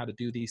right and how to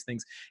do these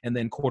things. And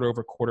then quarter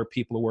over quarter,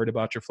 people are worried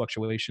about your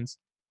fluctuations.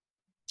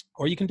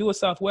 Or you can do a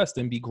Southwest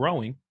and be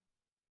growing,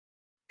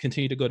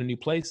 continue to go to new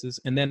places.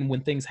 And then when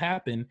things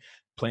happen,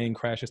 plane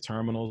crashes,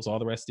 terminals, all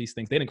the rest of these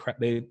things, they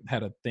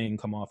had a thing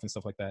come off and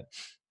stuff like that.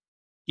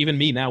 Even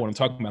me now, when I'm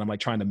talking about, I'm like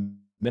trying to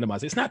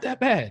minimize it. It's not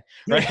that bad,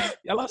 right?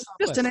 Yeah, I love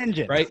just Southwest, an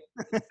engine, right?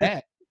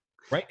 That,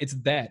 right? It's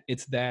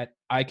that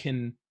I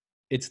can,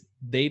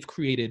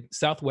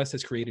 Southwest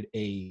has created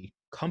a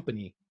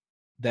company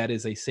that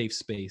is a safe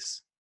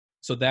space.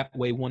 So that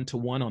way, one to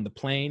one on the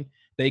plane,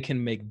 they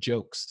can make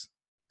jokes,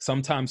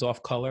 sometimes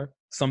off color,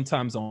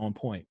 sometimes on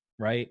point,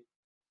 right?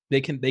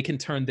 They can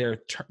turn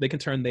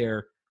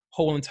their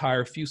whole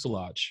entire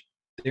fuselage,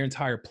 their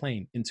entire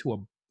plane into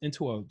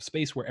a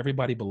space where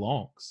everybody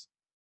belongs.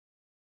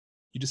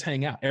 You just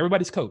hang out.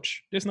 Everybody's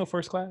coach. There's no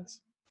first class.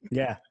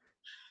 Yeah,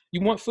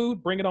 You want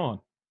food? Bring it on.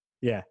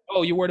 yeah.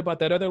 Oh, you're worried about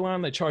that other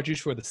line that charge you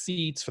for the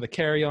seats, for the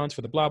carry-ons,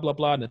 for the blah, blah,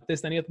 blah, and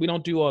this, and the other. We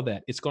don't do all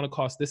that. It's going to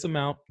cost this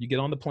amount. You get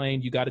on the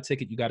plane. You got a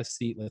ticket. You got a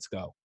seat. Let's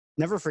go.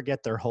 Never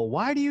forget their whole,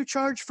 why do you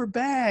charge for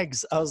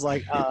bags? I was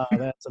like,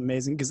 that's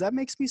amazing because that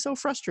makes me so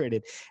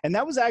frustrated. And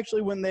that was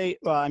actually when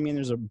well, I mean,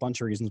 there's a bunch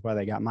of reasons why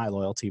they got my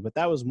loyalty, but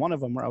that was one of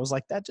them where I was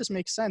like, that just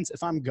makes sense.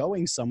 If I'm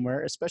going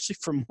somewhere, especially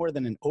for more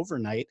than an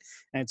overnight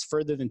and it's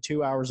further than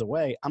 2 hours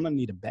away, I'm going to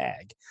need a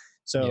bag.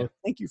 So Yeah.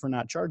 thank you for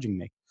not charging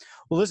me.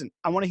 Well, listen,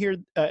 I want to hear,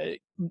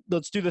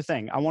 let's do the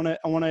thing. I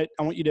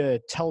want you to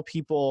tell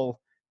people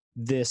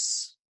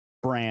this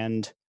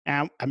brand.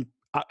 And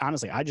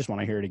honestly, I just want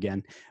to hear it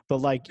again. But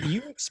like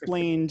you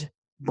explained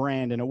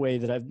brand in a way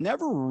that I've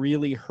never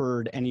really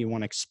heard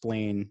anyone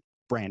explain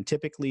brand.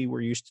 Typically,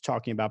 we're used to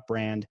talking about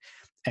brand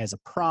as a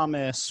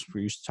promise.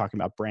 We're used to talking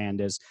about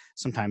brand as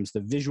sometimes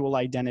the visual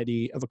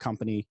identity of a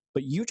company.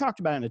 But you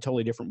talked about it in a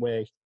totally different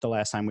way the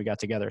last time we got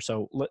together.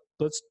 So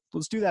let's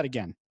do that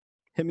again.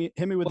 Hit me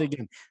with it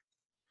again.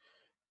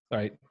 All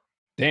right.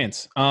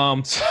 Dance.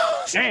 So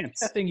Dance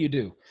that thing you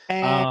do.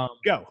 and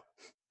go.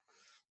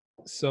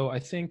 So I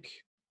think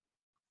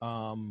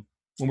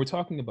when we're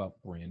talking about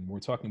brand, when we're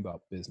talking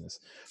about business,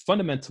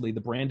 fundamentally,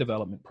 the brand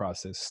development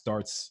process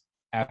starts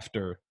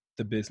after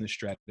the business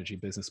strategy,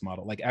 business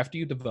model. Like after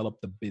you develop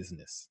the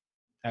business,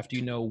 after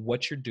you know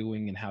what you're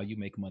doing and how you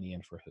make money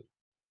and for who,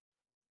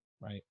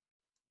 right?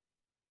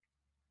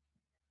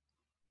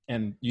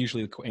 And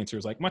usually the answer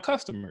is like, my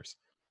customers.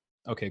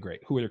 Okay,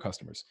 great. Who are your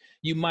customers?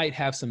 You might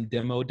have some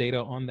demo data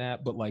on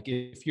that, but like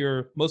if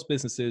most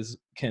businesses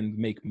can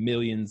make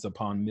millions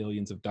upon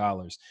millions of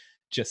dollars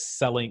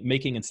just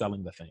making and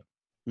selling the thing.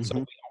 So we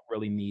don't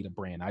really need a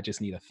brand. I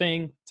just need a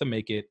thing to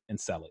make it and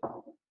sell it.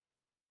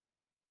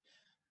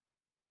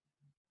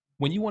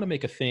 When you want to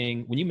make a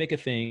thing, when you make a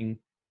thing,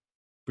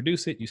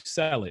 produce it, you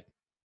sell it,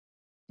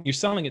 you're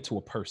selling it to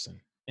a person.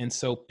 And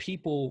so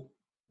people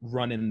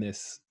run in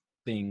this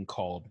thing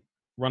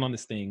run on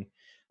this thing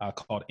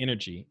called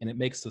energy, and it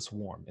makes us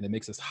warm and it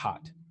makes us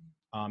hot.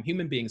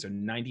 Human beings are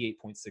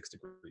 98.6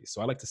 degrees.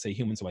 So I like to say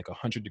humans are like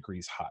 100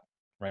 degrees hot,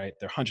 right?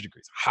 They're 100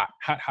 degrees hot,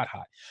 hot, hot,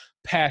 hot.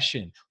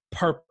 Passion,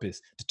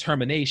 purpose,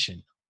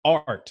 determination,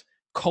 art,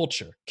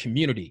 culture,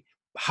 community.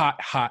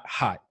 hot, hot,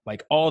 hot.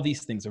 Like all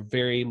these things are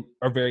very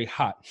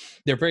hot.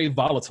 They're very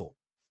volatile,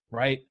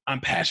 right?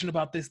 I'm passionate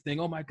about this thing.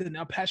 Oh my goodness,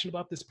 I'm passionate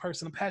about this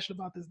person. I'm passionate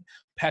about this.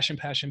 Passion,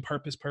 passion,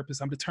 purpose,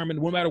 purpose. I'm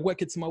determined no matter what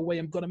gets in my way,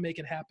 I'm gonna make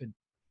it happen.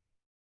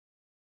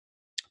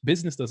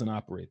 Business doesn't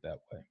operate that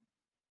way.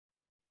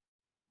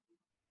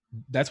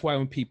 That's why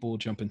when people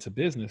jump into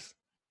business,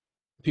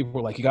 people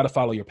are like, you got to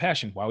follow your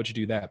passion. Why would you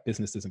do that?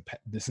 Business isn't,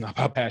 this is not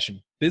about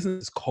passion.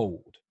 Business is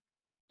cold.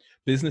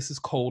 Business is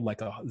cold, like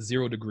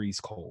 0 degrees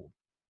cold,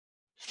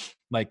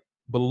 like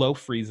below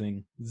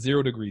freezing,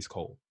 0 degrees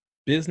cold.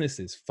 Business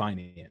is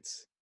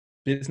finance.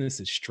 Business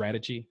is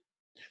strategy.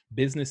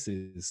 Business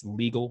is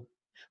legal.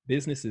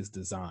 Business is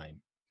design,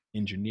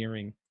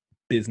 engineering,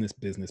 business,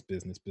 business,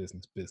 business,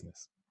 business,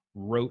 business.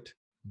 Wrote,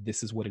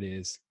 this is what it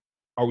is.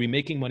 Are we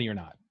making money or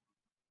not?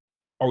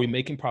 Are we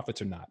making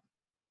profits or not?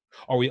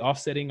 Are we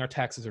offsetting our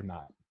taxes or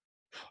not?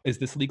 Is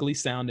this legally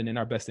sound and in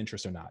our best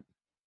interest or not?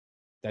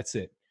 That's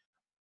it.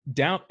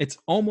 It's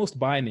almost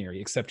binary,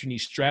 except you need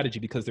strategy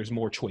because there's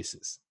more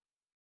choices,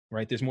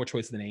 right? There's more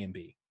choices than A and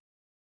B.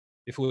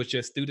 If it was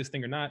just do this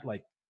thing or not,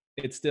 like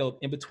it's still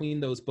in between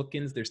those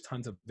bookends, there's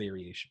tons of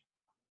variation.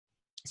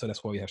 So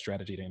that's why we have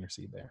strategy to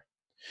intercede there.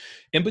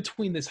 In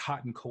between this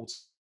hot and cold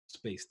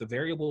space, the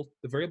variable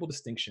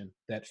distinction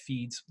that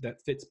fits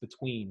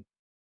between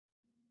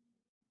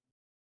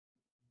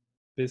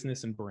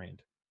business and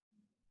brand.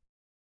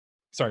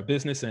 Sorry,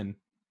 business and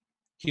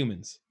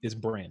humans is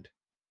brand.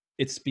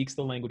 It speaks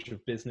the language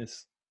of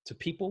business to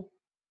people.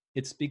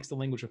 It speaks the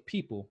language of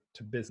people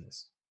to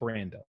business.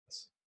 Brand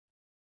does.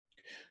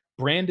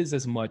 Brand is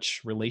as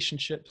much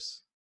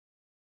relationships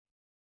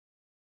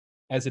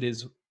as it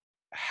is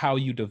how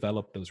you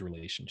develop those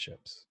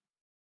relationships.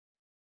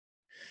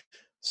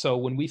 So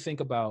when we think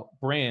about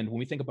brand, when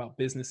we think about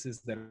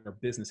businesses that are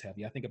business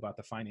heavy, I think about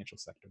the financial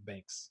sector,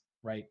 banks,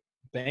 right?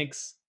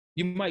 Banks,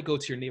 you might go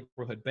to your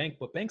neighborhood bank,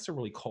 but banks are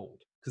really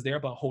cold because they're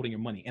about holding your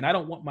money. And I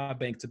don't want my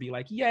bank to be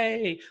like,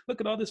 yay, look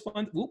at all this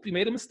fun. Whoop, you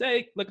made a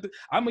mistake.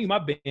 I need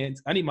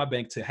my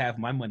bank to have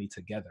my money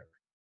together,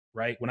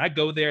 right? When I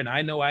go there and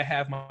I know I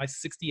have my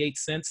 68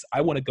 cents,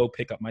 I want to go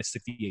pick up my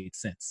 68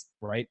 cents,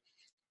 right?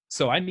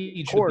 So I need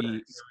you to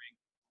be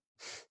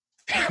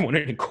I want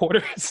it in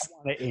quarters. I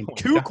want it in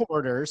 2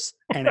 quarters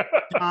and a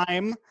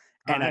dime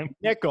and a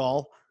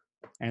nickel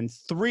and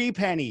 3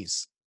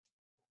 pennies.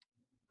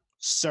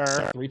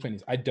 Sir. 3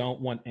 pennies. I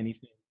don't want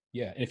anything.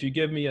 Yeah. And if you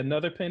give me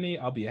another penny,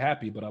 I'll be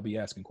happy, but I'll be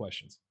asking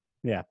questions.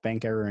 Yeah.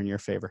 Bank error in your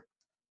favor.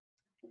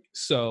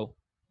 So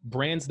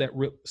banks that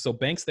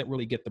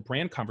really get the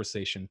brand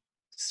conversation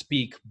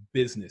speak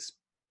business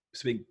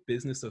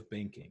of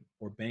banking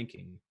or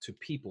banking to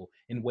people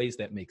in ways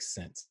that make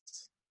sense.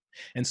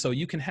 And so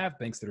you can have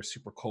banks that are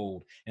super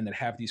cold and that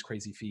have these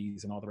crazy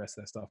fees and all the rest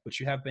of that stuff, but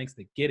you have banks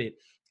that get it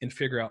and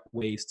figure out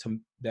ways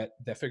to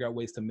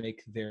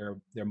make their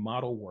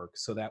model work,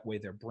 so that way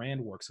their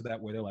brand works, so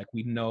that way they're like,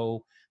 we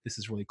know this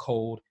is really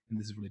cold and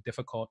this is really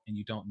difficult and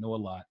you don't know a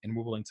lot, and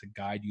we're willing to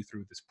guide you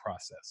through this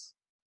process.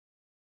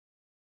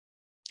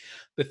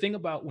 The thing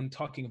about when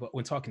talking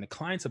to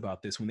clients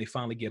about this, when they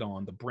finally get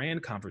on the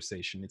brand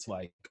conversation, it's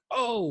like,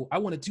 oh, I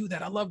want to do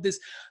that. I love this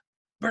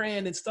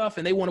brand and stuff,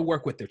 and they want to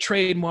work with their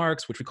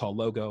trademarks, which we call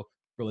logo.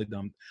 Really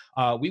dumb.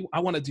 I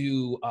want to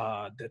do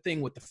the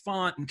thing with the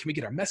font, and can we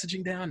get our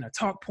messaging down, and our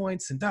talk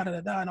points, and da da da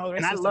da, and all the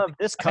rest. And I love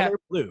this color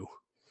blue.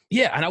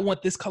 Yeah, and I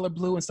want this color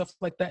blue and stuff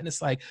like that. And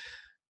it's like,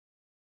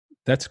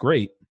 that's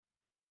great.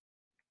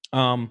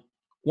 One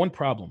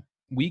problem: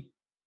 we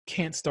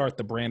can't start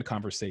the brand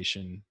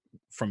conversation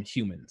from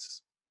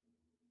humans,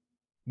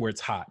 where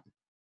it's hot,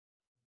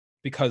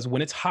 because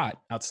when it's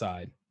hot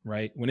outside,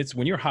 right? When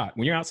you're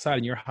outside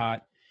and you're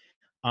hot.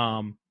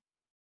 And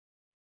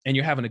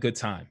you're having a good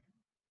time.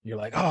 You're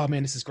like, oh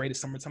man, this is great.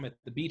 It's summertime at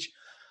the beach.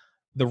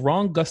 The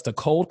wrong gust of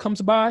cold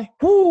comes by,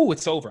 whoo,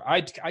 it's over.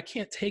 I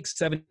can't take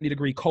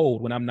 70-degree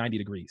cold when I'm 90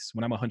 degrees,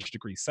 when I'm 100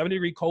 degrees.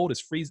 70-degree cold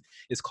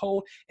is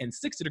cold, and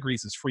 60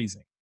 degrees is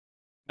freezing.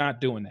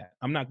 Not doing that.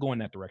 I'm not going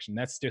that direction.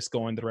 That's just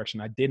going the direction.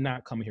 I did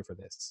not come here for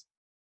this.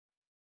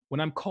 When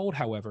I'm cold,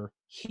 however,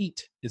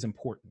 heat is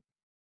important.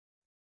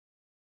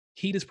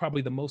 Heat is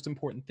probably the most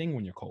important thing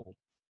when you're cold.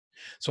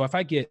 So if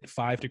I get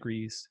 5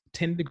 degrees,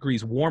 10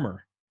 degrees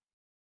warmer,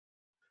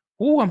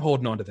 ooh, I'm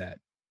holding on to that.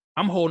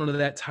 I'm holding on to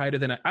that tighter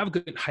than I've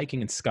been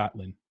hiking in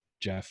Scotland,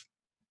 Jeff,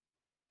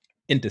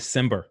 in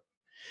December.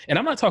 And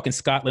I'm not talking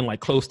Scotland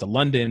like close to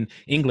London,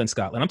 England,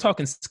 Scotland. I'm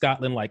talking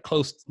Scotland like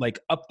close, like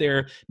up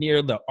there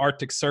near the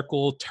Arctic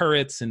Circle,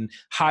 turrets and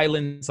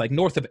highlands, like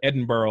north of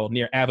Edinburgh,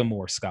 near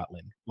Avonmore,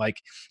 Scotland,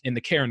 like in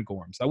the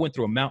Cairngorms. I went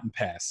through a mountain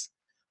pass,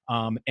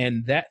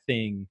 and that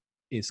thing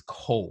is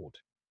cold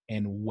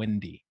and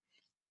windy.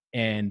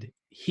 And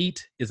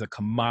heat is a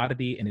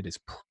commodity, and it is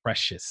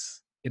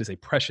precious. It is a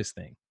precious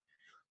thing.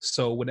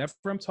 So whenever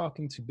I'm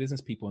talking to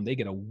business people and they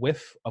get a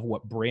whiff of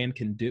what brand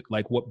can do,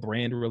 like what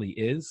brand really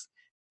is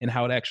and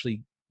how it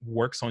actually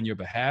works on your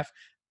behalf,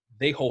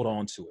 they hold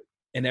on to it,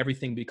 and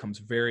everything becomes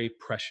very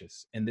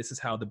precious. And this is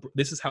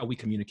how we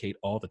communicate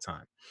all the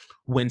time.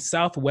 When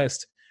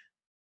Southwest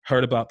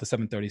Heard about the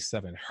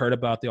 737, heard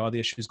about all the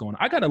issues going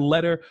on. I got a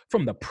letter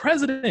from the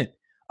president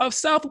of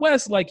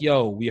Southwest, like,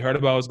 yo, we heard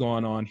about what's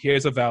going on.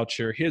 Here's a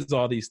voucher. Here's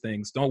all these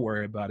things. Don't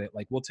worry about it.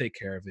 Like, we'll take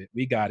care of it.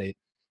 We got it.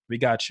 We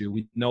got you.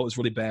 We know it was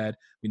really bad.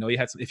 We know you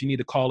had some, if you need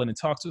to call in and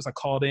talk to us. I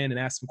called in and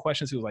asked some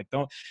questions. He was like,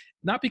 don't,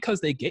 not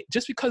because they get,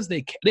 just because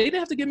they didn't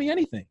have to give me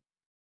anything.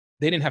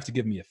 They didn't have to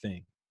give me a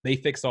thing. They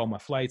fixed all my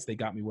flights. They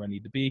got me where I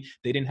need to be.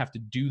 They didn't have to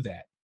do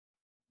that.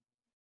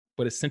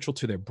 But it's central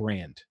to their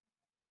brand.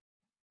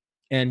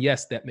 And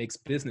yes, that makes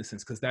business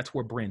sense because that's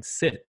where brand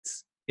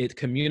sits. It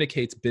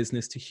communicates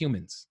business to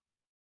humans.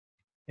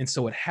 And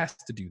so it has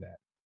to do that.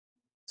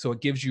 So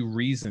it gives you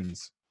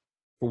reasons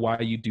for why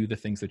you do the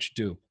things that you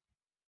do.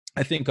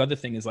 I think other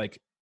thing is like,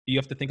 you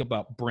have to think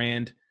about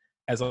brand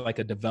as like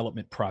a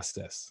development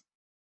process.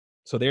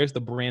 So there's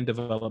the brand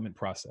development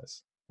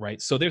process,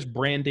 right? So there's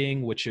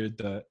branding, which are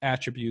the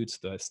attributes,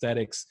 the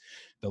aesthetics,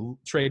 the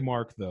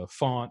trademark, the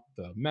font,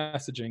 the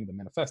messaging, the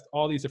manifest,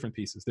 all these different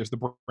pieces. There's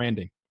the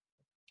branding.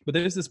 But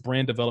there's this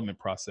brand development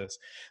process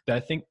that I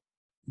think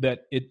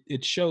that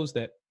it shows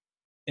that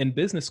in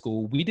business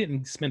school, we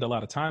didn't spend a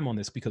lot of time on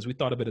this because we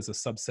thought of it as a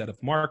subset of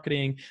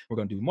marketing. We're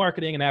going to do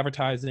marketing and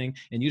advertising.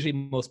 And usually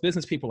most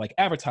business people like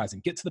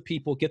advertising, get to the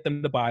people, get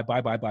them to buy,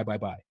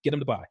 get them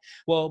to buy.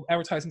 Well,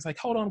 advertising's like,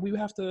 hold on, we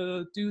have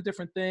to do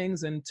different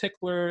things and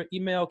tickler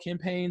email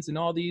campaigns and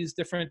all these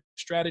different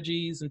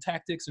strategies and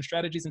tactics.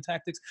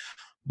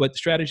 But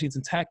strategies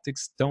and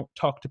tactics don't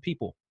talk to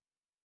people.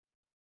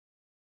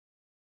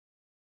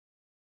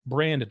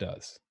 Brand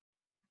does.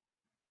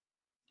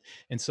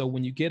 And so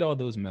when you get all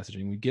those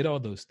messaging, we get all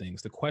those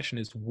things, the question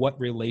is, what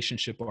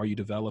relationship are you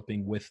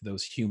developing with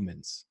those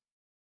humans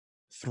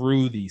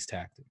through these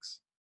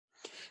tactics?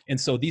 And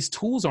so these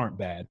tools aren't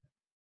bad.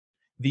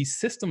 These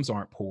systems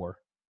aren't poor.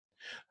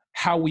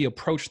 How we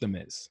approach them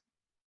is.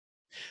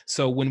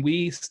 So when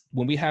we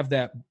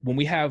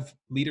have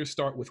leaders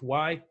start with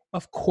why,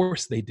 of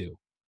course they do.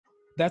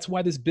 That's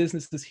why this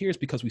business is here, is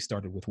because we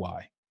started with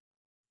why.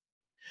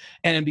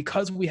 And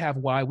because we have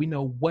why, we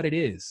know what it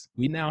is.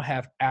 We now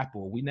have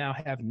Apple. We now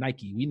have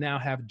Nike. We now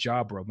have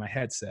Jabra, my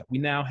headset. We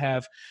now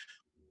have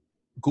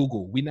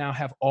Google. We now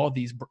have all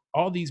these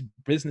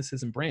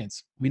businesses and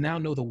brands. We now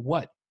know the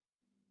what.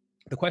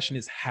 The question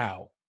is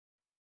how.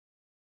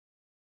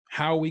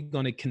 How are we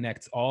going to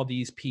connect all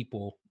these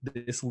people,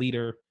 this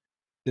leader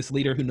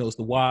who knows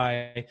the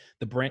why,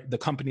 the brand, the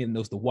company that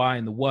knows the why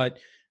and the what?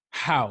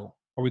 How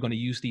are we going to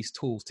use these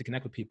tools to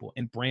connect with people?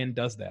 And brand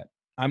does that.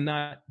 I'm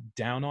not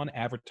down on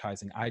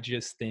advertising. I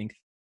just think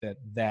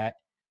that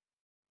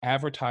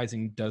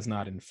advertising does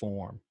not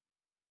inform.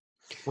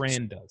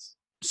 Brand does.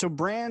 So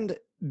brand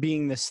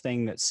being this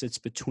thing that sits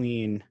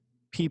between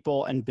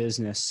people and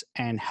business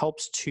and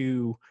helps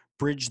to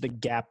bridge the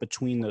gap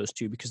between those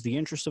two, because the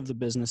interest of the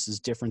business is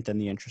different than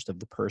the interest of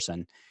the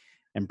person.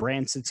 And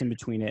brand sits in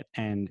between it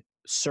and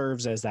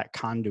serves as that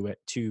conduit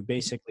to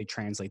basically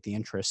translate the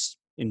interests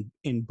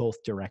in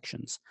both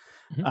directions.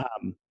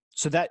 Mm-hmm.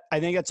 So that, I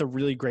think that's a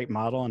really great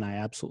model, and I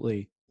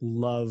absolutely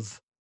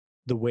love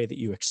the way that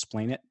you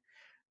explain it.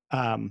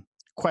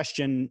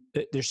 Question,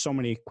 there's so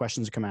many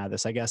questions that come out of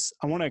this. I guess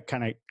I want to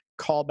kind of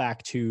call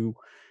back to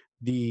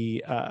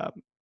the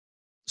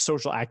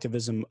social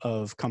activism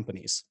of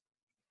companies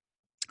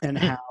and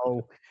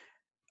how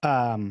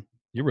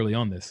you're really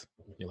on this.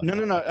 Like,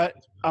 no.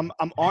 I'm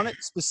on it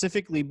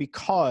specifically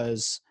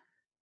because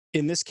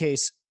in this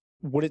case,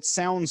 what it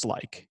sounds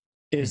like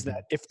is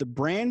that if the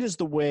brand is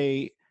the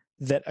way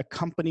that a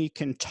company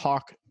can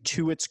talk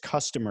to its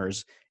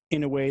customers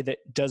in a way that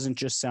doesn't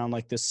just sound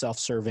like this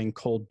self-serving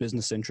cold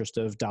business interest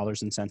of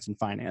dollars and cents in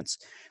finance,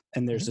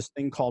 and there's this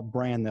thing called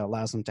brand that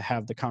allows them to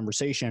have the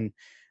conversation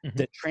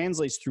that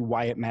translates through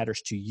why it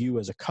matters to you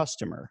as a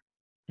customer,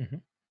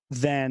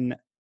 then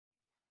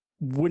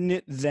wouldn't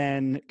it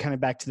then kind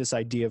of back to this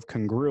idea of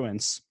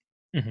congruence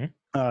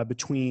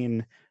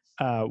between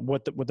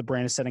what the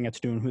brand is setting out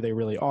to do and who they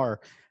really are?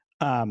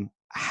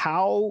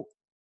 How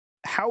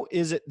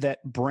is it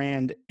that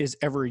brand is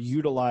ever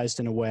utilized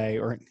in a way,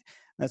 or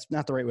that's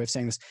not the right way of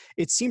saying this.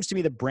 It seems to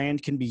me that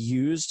brand can be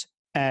used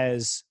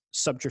as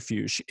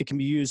subterfuge. It can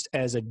be used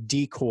as a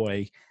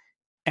decoy,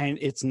 and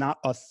it's not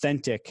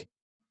authentic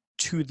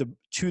to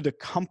the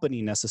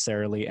company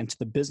necessarily and to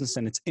the business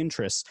and its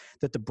interests,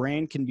 that the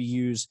brand can be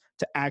used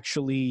to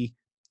actually,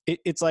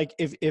 it's like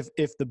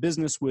if the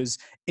business was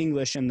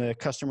English and the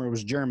customer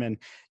was German,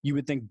 you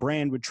would think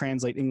brand would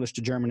translate English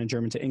to German and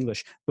German to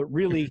English, but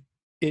really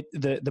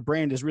the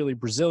brand is really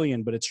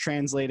Brazilian, but it's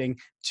translating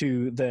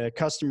to the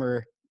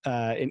customer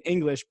in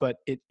English, but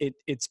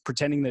it's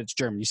pretending that it's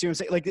German. You see what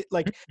I'm saying?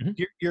 Like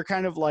you're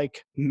kind of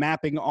like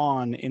mapping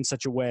on in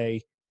such a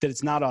way that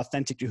it's not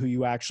authentic to who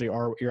you actually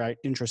are, what your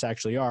interests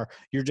actually are.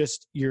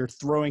 You're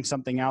throwing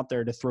something out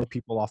there to throw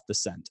people off the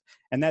scent.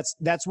 And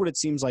that's what it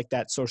seems like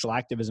that social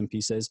activism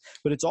piece is.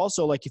 But it's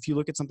also like, if you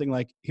look at something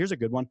like, here's a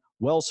good one,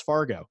 Wells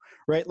Fargo,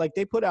 right? Like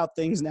they put out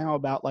things now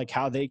about like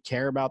how they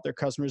care about their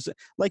customers.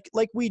 Like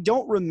we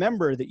don't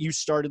remember that you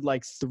started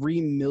like 3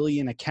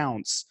 million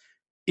accounts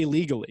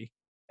illegally.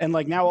 And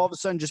like now all of a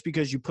sudden, just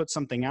because you put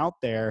something out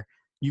there,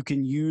 You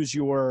can use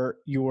you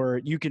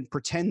can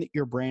pretend that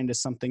your brand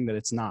is something that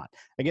it's not.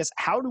 I guess,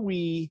 how do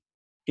we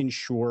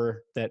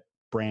ensure that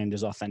brand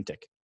is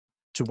authentic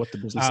to what the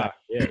business Ah,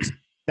 actually is?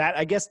 That,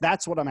 I guess,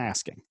 that's what I'm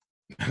asking.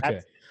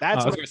 okay.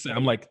 That's I was what gonna say,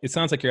 I'm, it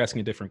sounds like you're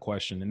asking a different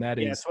question, and that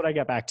yeah, is, that's what I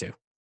got back to.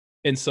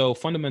 and so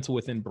fundamental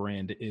within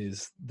brand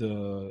is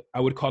I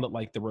would call it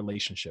like the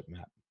relationship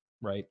map,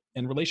 right?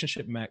 And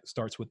relationship map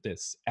starts with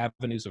this: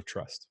 avenues of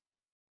trust.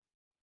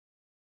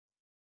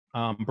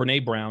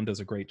 Brene Brown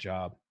does a great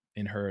job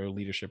in her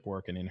leadership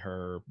work and in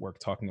her work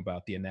talking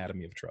about the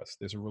anatomy of trust.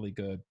 There's a really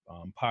good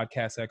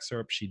podcast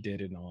excerpt. She did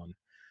it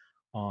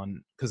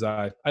on because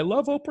I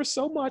love Oprah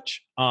so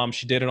much.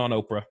 She did it on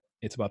Oprah.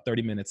 It's about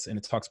 30 minutes and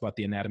it talks about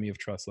the anatomy of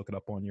trust. Look it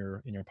up on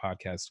your in your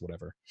podcast,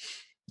 whatever.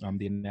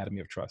 The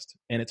anatomy of trust,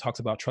 and it talks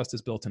about trust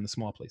is built in the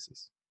small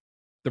places.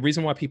 The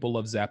reason why people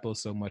love Zappos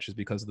so much is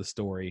because of the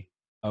story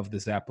of the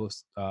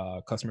Zappos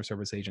customer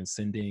service agent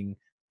sending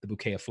the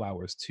bouquet of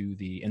flowers to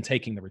the and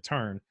taking the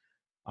return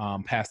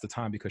past the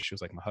time because she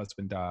was like, my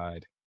husband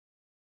died,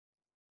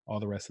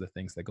 all the rest of the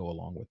things that go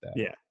along with that.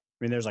 Yeah.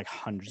 I mean, there's like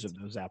hundreds of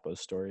those Zappos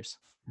stories.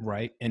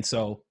 Right. And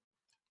so,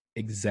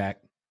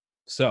 exact.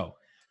 So,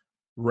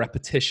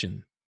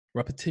 repetition.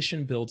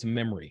 Repetition builds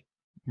memory.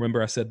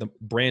 Remember, I said the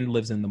brand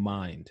lives in the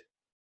mind,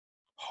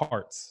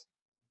 hearts,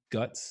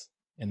 guts,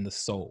 and the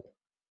soul.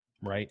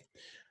 Right.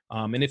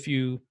 And if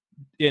you,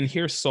 and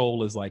here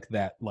soul is like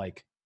that,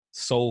 like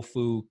soul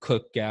food,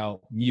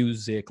 cookout,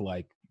 music,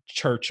 like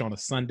church on a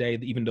Sunday,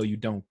 even though you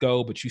don't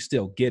go, but you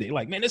still get it.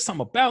 Like, man, there's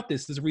something about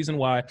this. There's a reason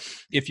why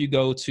if you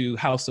go to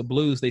House of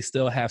Blues, they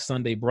still have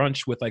Sunday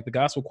brunch with like the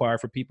gospel choir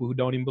for people who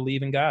don't even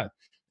believe in God.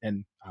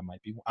 And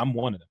I'm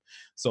one of them.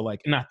 So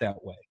like, not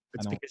that way.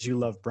 It's because you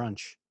love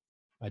brunch.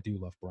 I do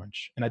love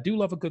brunch and I do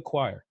love a good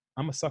choir.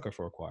 I'm a sucker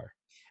for a choir.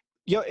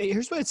 Yo,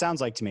 here's what it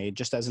sounds like to me,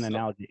 just as an So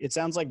analogy. It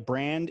sounds like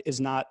brand is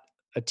not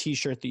a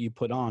t-shirt that you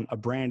put on. A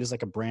brand is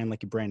like a brand,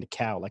 like you brand a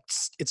cow. Like,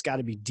 it's got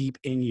to be deep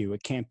in you.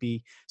 It can't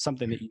be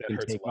something that you that can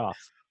hurts a take lot.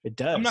 off. It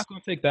I'm does. not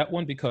going to take that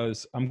one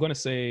because I'm going to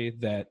say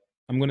that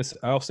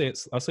I'll say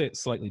it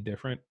slightly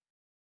different,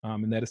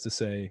 and that is to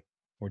say,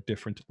 or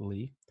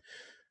differently.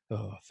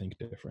 Oh, think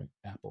different,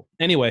 Apple.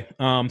 Anyway,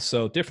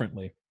 so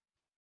differently.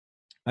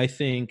 I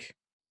think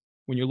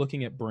when you're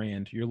looking at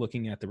brand, you're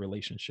looking at the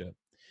relationship,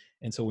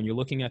 and so when you're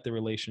looking at the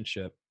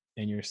relationship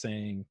and you're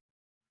saying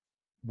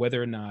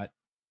whether or not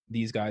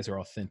these guys are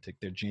authentic,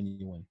 they're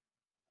genuine.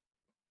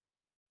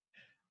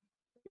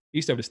 I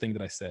used to have this thing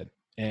that I said,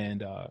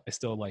 and I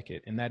still like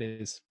it, and that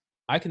is,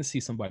 I can see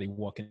somebody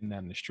walking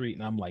down the street,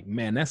 and I'm like,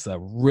 man, that's a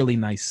really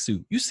nice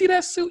suit. You see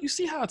that suit? You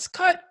see how it's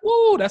cut?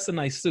 Woo, that's a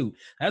nice suit.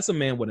 That's a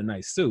man with a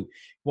nice suit.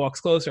 Walks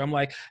closer, I'm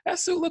like, that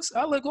suit looks.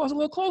 I look a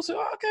little closer.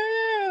 Okay,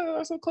 yeah,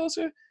 that's a little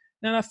closer.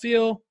 And I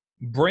feel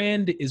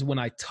brand is when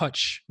I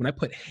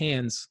put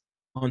hands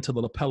onto the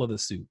lapel of the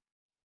suit,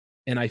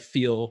 and I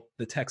feel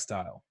the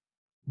textile.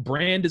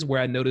 Brand is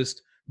where I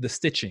noticed the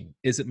stitching.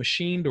 Is it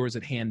machined or is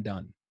it hand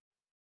done?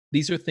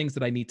 These are things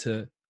that I need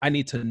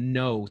to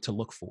know to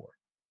look for.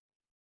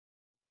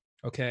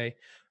 Okay.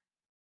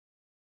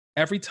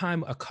 Every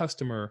time a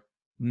customer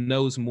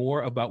knows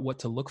more about what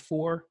to look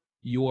for,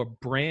 your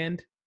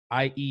brand,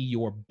 i.e.,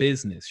 your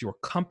business, your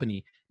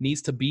company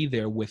needs to be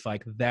there with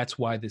like, that's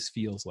why this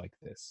feels like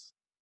this.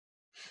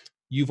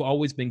 You've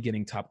always been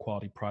getting top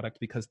quality product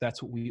because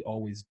that's what we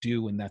always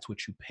do and that's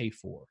what you pay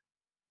for.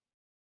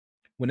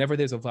 Whenever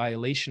there's a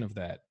violation of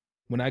that,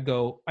 when I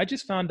go, I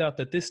just found out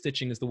that this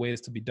stitching is the way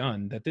it's to be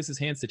done, that this is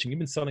hand stitching, you've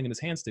been selling it as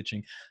hand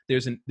stitching,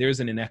 there's an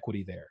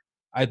inequity there.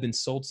 I've been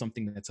sold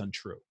something that's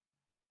untrue.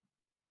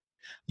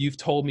 You've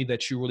told me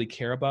that you really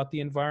care about the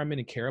environment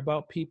and care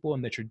about people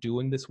and that you're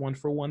doing this one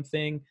for one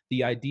thing.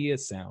 The idea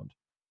is sound,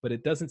 but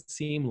it doesn't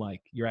seem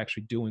like you're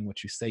actually doing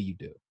what you say you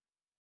do.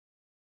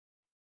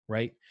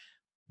 Right?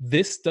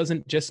 This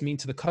doesn't just mean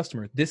to the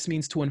customer, this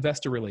means to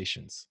investor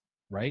relations,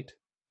 right?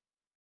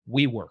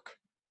 WeWork.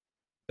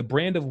 The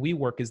brand of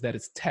WeWork is that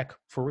it's tech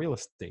for real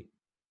estate.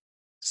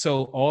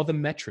 So all the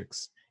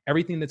metrics,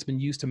 everything that's been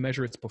used to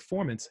measure its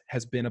performance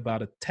has been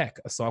about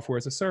a software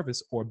as a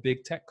service, or a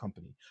big tech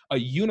company, a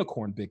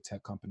unicorn big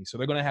tech company. So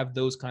they're going to have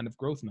those kind of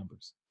growth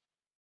numbers.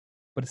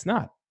 But it's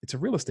not. It's a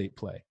real estate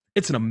play.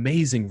 It's an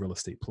amazing real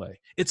estate play.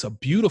 It's a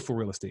beautiful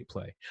real estate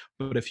play.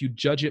 But if you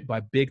judge it by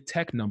big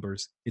tech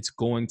numbers, it's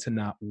going to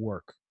not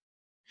work.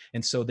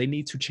 And so they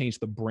need to change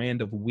the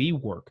brand of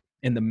WeWork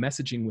and the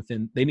messaging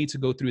within. They need to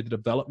go through the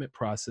development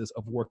process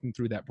of working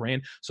through that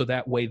brand. So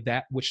that way,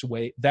 that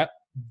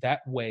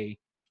way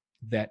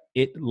that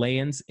it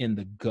lands in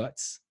the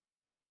guts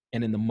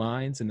and in the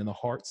minds and in the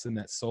hearts and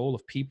that soul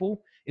of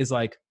people is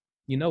like,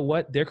 you know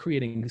what? They're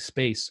creating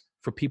space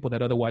for people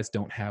that otherwise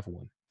don't have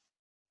one.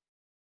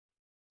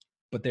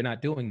 But they're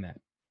not doing that.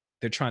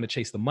 They're trying to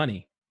chase the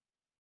money,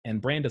 and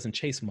brand doesn't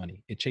chase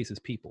money. It chases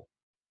people.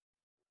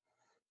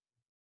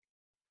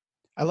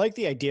 I like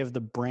the idea of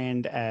the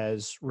brand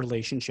as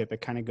relationship. It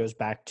kind of goes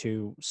back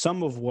to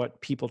some of what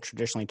people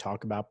traditionally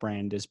talk about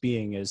brand as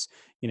being is,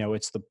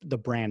 it's the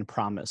brand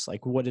promise.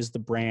 Like what does the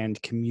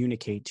brand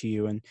communicate to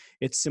you? And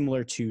it's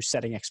similar to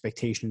setting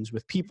expectations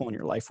with people in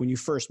your life. When you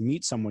first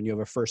meet someone, you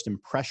have a first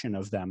impression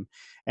of them.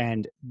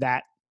 And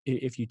that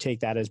if you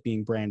take that as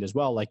being brand as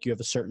well, like you have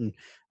a certain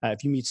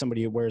if you meet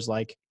somebody who wears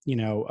like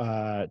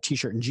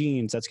t-shirt and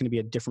jeans, that's going to be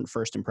a different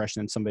first impression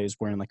than somebody who's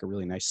wearing like a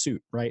really nice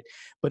suit, right?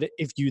 But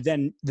if you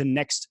then the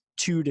next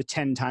 2 to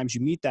 10 times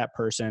you meet that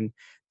person,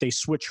 they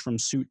switch from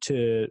suit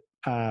to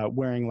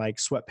wearing like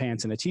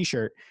sweatpants and a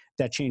t-shirt,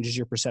 that changes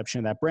your perception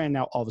of that brand.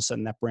 Now all of a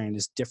sudden that brand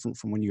is different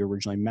from when you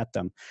originally met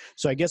them.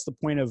 So I guess the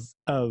point of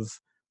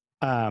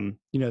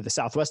the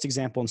Southwest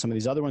example and some of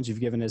these other ones you've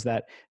given is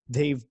that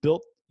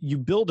you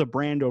build a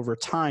brand over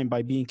time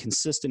by being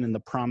consistent in the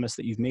promise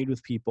that you've made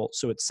with people.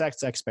 So it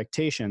sets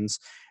expectations.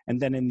 And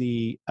then in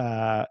the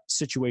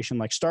situation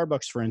like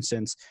Starbucks, for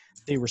instance,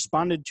 they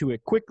responded to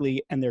it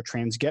quickly, and their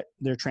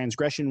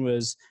transgression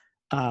was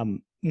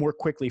more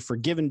quickly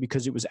forgiven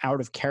because it was out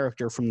of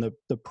character from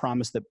the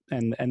promise that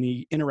and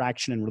the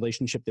interaction and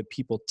relationship that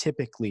people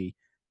typically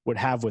would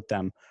have with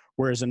them.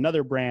 Whereas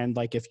another brand,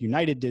 like if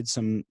United did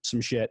some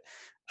shit,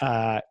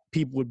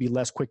 people would be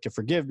less quick to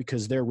forgive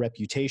because their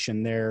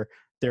reputation, their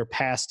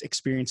past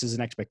experiences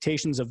and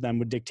expectations of them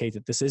would dictate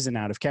that this isn't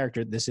out of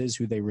character. This is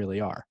who they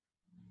really are.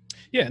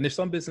 Yeah, and there's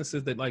some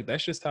businesses that like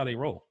that's just how they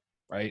roll,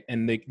 right?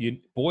 And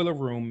Boiler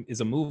Room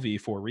is a movie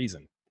for a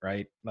reason,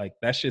 right? Like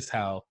that's just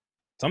how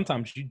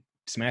sometimes you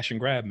smash and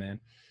grab, man,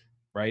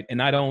 right?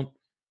 And I don't.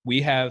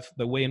 We have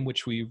the way in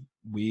which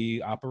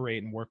we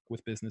operate and work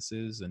with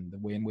businesses, and the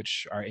way in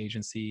which our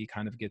agency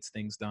kind of gets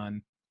things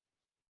done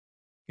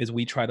is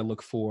we try to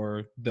look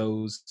for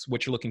those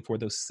what you're looking for,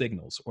 those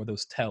signals or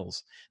those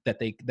tells that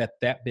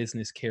that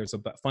business cares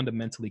about,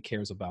 fundamentally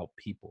cares about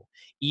people,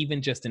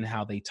 even just in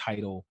how they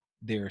title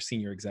their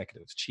senior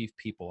executives: chief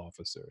people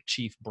officer,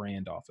 chief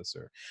brand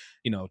officer.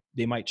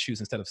 They might choose,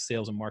 instead of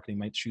sales and marketing,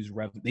 might choose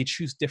revenue. They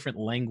choose different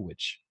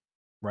language,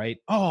 right?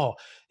 Oh,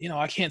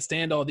 I can't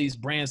stand all these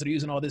brands that are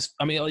using all this.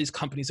 I mean, all these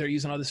companies that are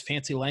using all this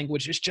fancy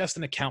language. It's just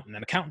an accountant.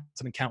 An accountant's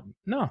an accountant.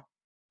 No,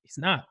 he's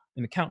not.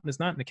 An accountant is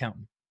not an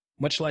accountant.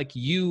 Much like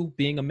you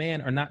being a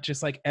man are not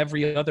just like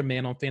every other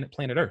man on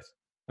planet Earth.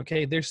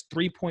 Okay, there's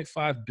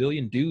 3.5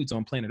 billion dudes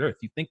on planet Earth.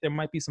 You think there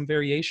might be some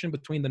variation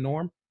between the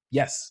norm?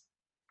 Yes,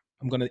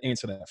 I'm going to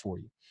answer that for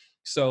you.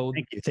 So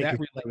Thank you. Thank that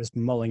you. I was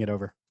mulling it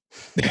over.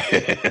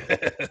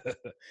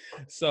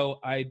 So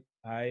I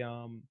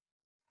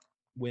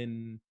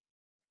when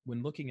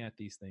looking at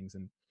these things,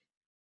 and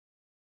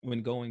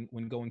when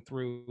going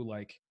through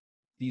like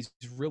these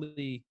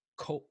really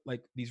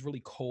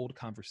cold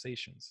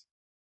conversations,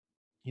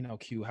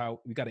 Q, how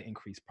we got to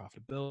increase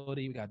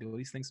profitability, we got to do all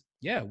these things.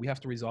 Yeah, we have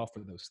to resolve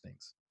for those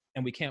things,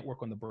 and we can't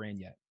work on the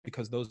brand yet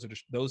because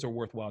those are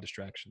worthwhile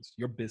distractions.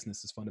 Your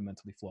business is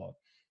fundamentally flawed,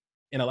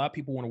 and a lot of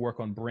people want to work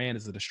on brand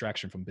as a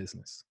distraction from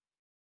business.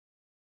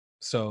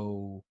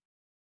 So,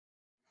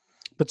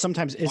 But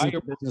sometimes why isn't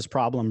the business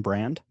problem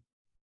brand?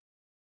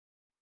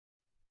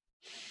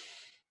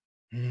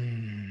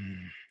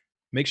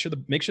 make sure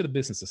the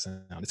business is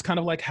sound. It's kind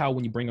of like how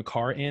when you bring a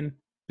car in.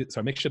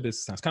 Sorry, make sure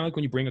business sounds kind of like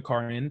when you bring a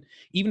car in.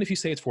 Even if you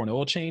say it's for an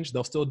oil change,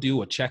 they'll still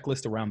do a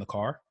checklist around the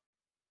car,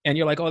 and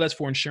you're like, oh, that's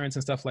for insurance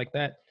and stuff like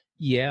that.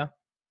 Yeah,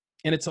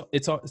 and it's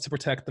to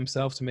protect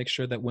themselves, to make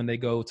sure that when they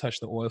go touch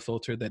the oil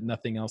filter that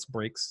nothing else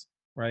breaks,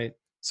 right?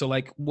 So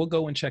like we'll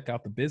go and check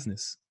out the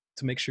business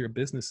to make sure your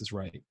business is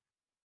right.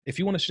 If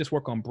you want to just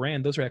work on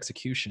brand, those are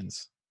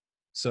executions.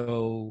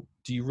 So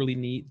do you really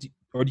need,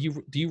 or do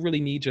you really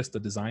need just a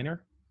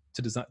designer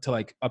to design, to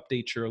like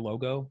update your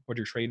logo or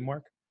your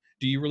trademark?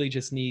 Do you really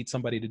just need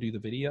somebody to do the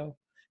video?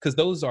 Because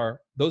those are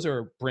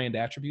brand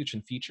attributes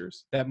and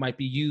features that might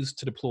be used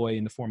to deploy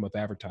in the form of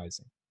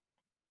advertising,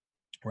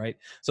 right?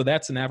 So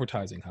that's an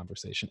advertising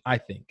conversation. I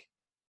think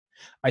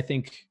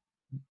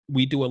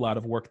we do a lot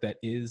of work that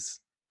is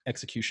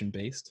execution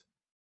based.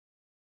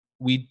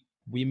 We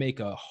make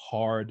a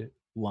hard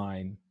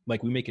line,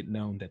 like we make it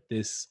known that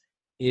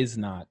is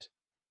not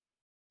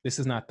this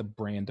is not the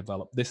brand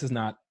developed. This is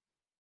not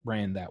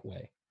brand that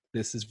way.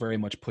 This is very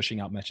much pushing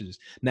out messages.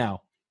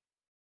 Now,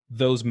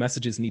 those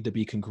messages need to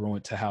be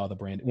congruent to how the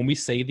brand, when we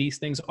say these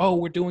things, oh,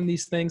 we're doing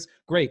these things,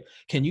 great.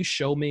 Can you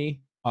show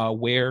me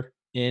where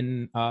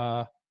in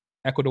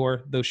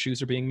Ecuador those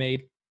shoes are being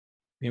made?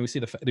 We see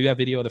do you have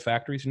video of the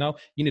factories? No,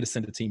 you need to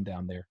send a team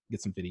down there,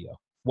 get some video.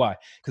 Why?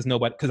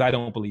 Because I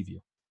don't believe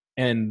you.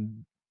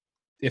 And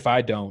if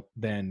I don't,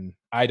 then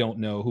I don't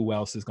know who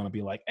else is going to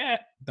be like,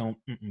 doesn't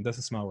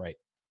smell right.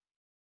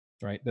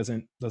 Right?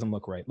 Doesn't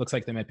look right. Looks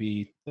like they might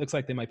be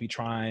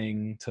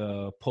trying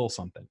to pull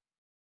something.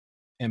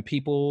 And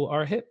people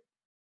are hit.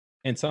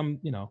 And some,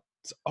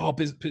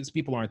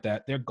 people aren't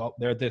that.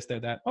 They're this, they're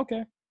that.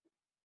 Okay.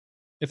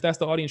 If that's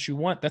the audience you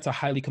want, that's a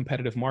highly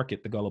competitive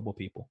market, the gullible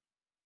people.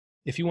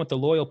 If you want the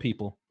loyal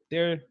people,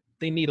 they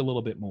need a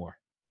little bit more.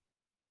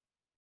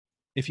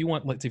 If you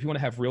want to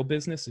have real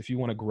business, if you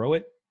want to grow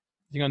it,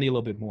 you're gonna need a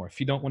little bit more. If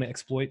you don't want to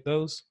exploit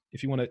those,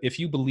 if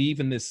you believe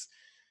in this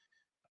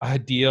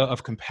idea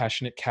of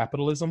compassionate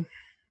capitalism,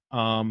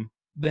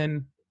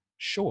 then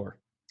sure.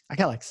 I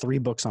got like 3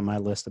 books on my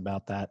list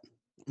about that.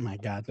 Oh my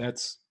God.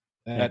 That's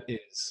Yeah. that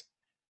is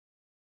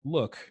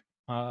look,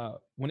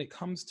 when it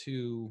comes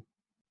to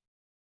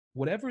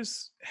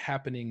whatever's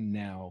happening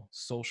now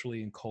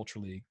socially and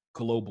culturally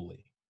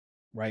globally,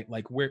 right?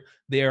 Like where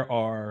there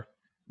are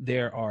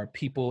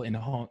people in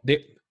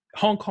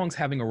Hong Kong's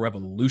having a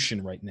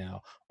revolution right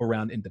now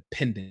around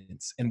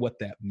independence and what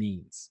that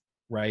means,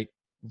 right?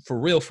 For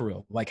real, for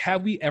real. Like,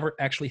 have we ever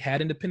actually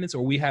had independence,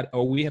 or we have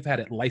had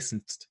it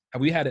licensed?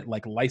 Have we had it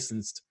like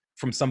licensed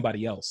from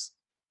somebody else?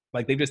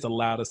 Like they've just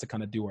allowed us to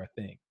kind of do our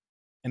thing.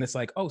 And it's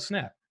like, oh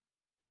snap.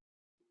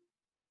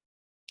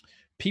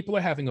 People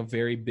are having a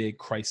very big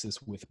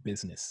crisis with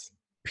business,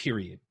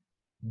 period.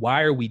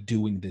 Why are we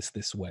doing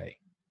this way?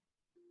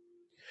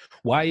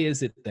 Why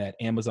is it that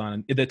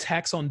Amazon, the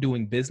tax on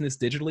doing business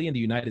digitally in the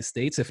United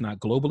States, if not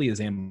globally,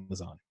 is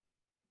Amazon?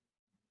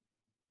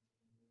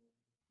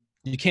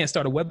 You can't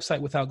start a website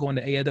without going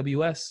to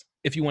AWS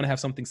if you want to have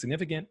something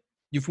significant.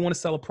 If you want to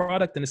sell a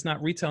product and it's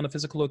not retail in a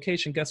physical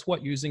location, guess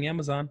what? You're using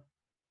Amazon.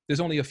 There's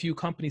only a few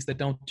companies that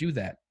don't do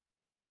that.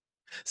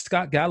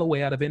 Scott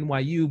Galloway out of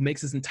NYU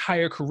makes his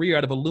entire career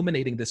out of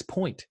illuminating this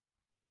point.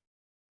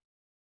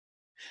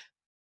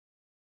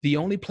 The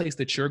only place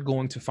that you're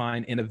going to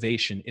find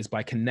innovation is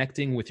by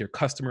connecting with your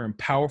customer in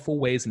powerful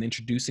ways and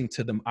introducing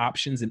to them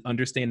options and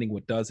understanding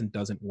what does and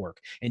doesn't work.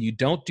 And you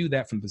don't do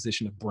that from a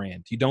position of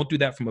brand. You don't do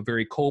that from a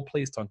very cold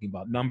place talking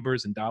about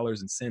numbers and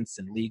dollars and cents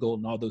and legal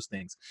and all those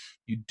things.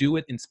 You do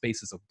it in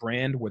spaces of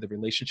brand where the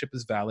relationship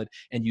is valid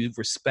and you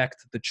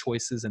respect the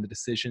choices and the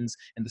decisions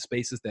and the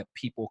spaces that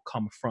people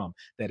come from.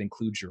 That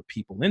includes your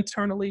people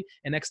internally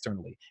and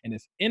externally. And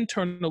if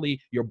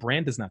internally your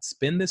brand does not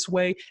spin this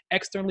way,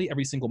 externally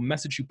every single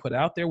message you put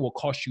out there will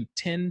cost you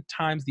 10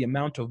 times the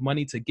amount of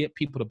money to get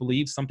people to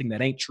believe something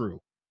that ain't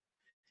true.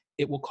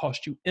 It will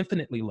cost you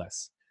infinitely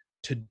less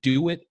to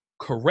do it,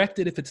 correct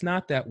it if it's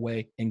not that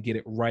way, and get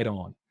it right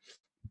on.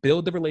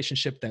 Build the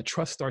relationship. That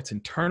trust starts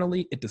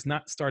internally. It does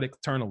not start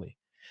externally.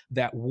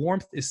 That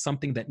warmth is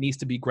something that needs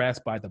to be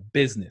grasped by the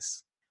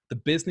business. The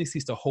business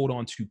needs to hold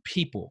on to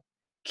people,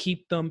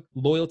 keep them.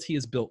 Loyalty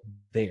is built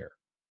there,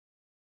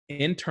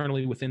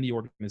 internally within the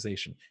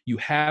organization. You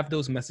have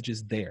those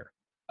messages there.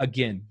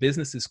 Again,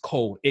 business is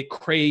cold. It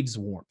craves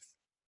warmth.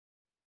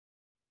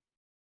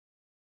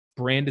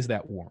 Brand is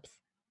that warmth.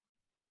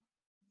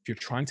 If you're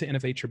trying to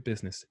innovate your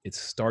business, it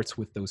starts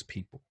with those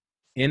people.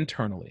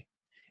 Internally,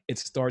 it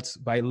starts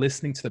by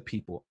listening to the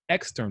people.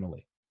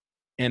 Externally,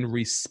 and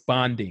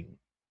responding,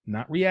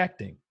 not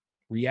reacting.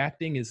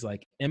 Reacting is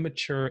like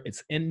immature,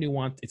 it's in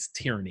nuance, it's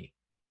tyranny.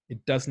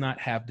 It does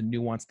not have the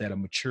nuance that a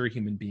mature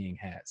human being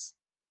has.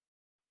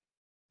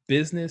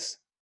 Business,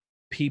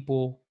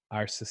 people,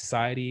 our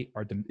society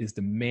is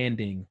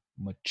demanding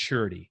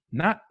maturity,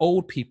 not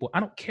old people. I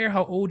don't care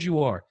how old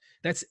you are.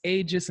 That's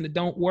ageist and it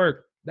don't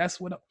work. That's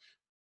what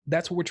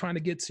we're trying to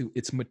get to.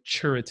 It's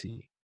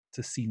maturity,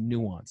 to see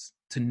nuance,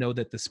 to know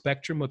that the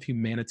spectrum of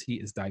humanity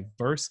is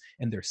diverse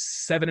and there's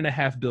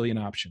 7.5 billion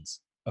options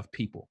of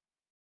people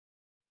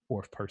or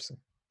of person.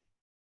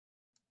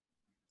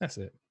 That's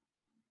it.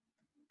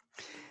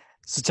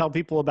 So tell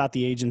people about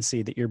the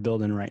agency that you're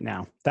building right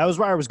now. That was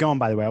where I was going,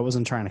 by the way. I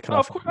wasn't trying to cut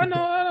off. Of course, I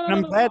know.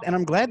 And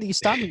I'm glad that you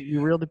stopped me. You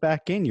reeled it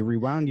back in. You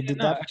rewound. You did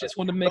that. I just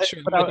wanted to make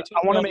sure. But I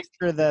want to make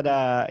sure that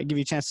I give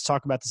you a chance to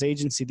talk about this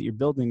agency that you're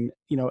building.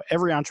 You know,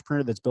 every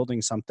entrepreneur that's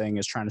building something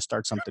is trying to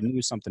start something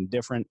new, something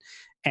different.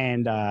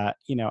 And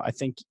you know, I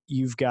think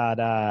you've got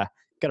a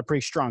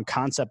pretty strong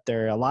concept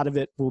there. A lot of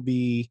it will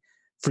be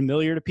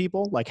familiar to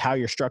people, like how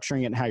you're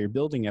structuring it and how you're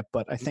building it.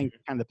 But I think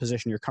kind of the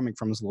position you're coming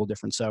from is a little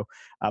different. So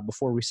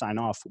before we sign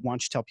off, why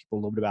don't you tell people a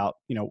little bit about,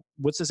 you know,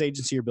 what's this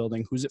agency you're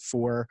building? Who's it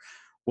for?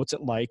 What's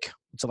it like?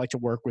 What's it like to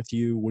work with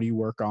you? What do you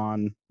work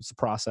on? What's the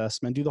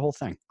process? Man, do the whole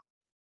thing.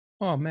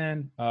 Oh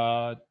man.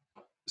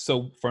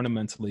 So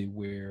fundamentally,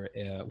 we're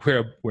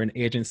an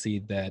agency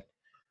that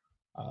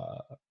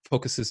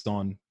focuses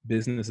on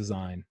business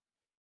design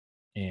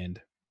and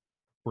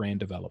brand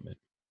development.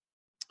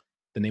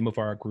 The name of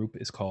our group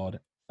is called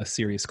A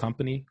Serious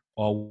Company,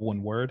 all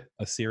one word,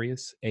 A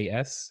Serious,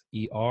 ASERIOUS,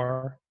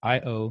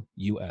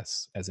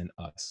 as in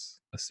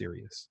us, A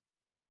Serious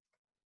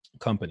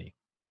Company.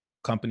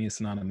 Company is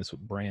synonymous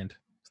with brand.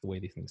 It's the way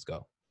these things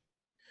go.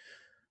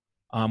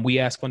 We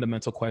ask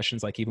fundamental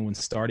questions, like even when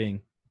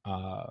starting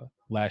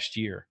last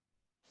year,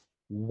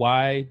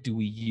 why do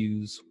we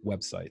use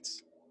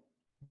websites?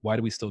 Why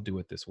do we still do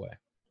it this way?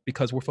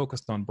 Because we're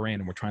focused on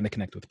brand and we're trying to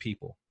connect with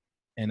people.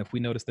 And if we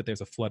notice that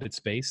there's a flooded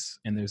space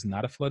and there's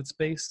not a flooded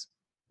space,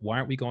 why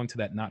aren't we going to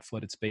that not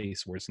flooded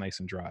space where it's nice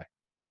and dry?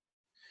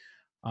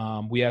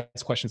 We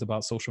ask questions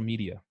about social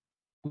media.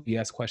 We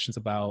ask questions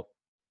about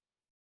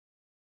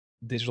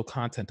digital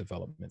content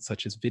development,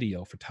 such as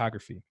video,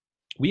 photography.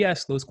 We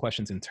ask those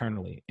questions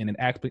internally, and it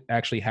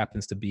actually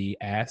happens to be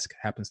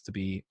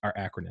our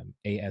acronym,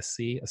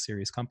 ASC, A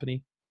Serious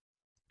Company,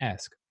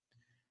 Ask.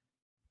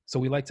 So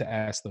we like to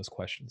ask those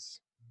questions.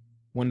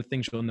 One of the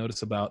things you'll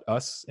notice about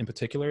us in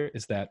particular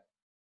is that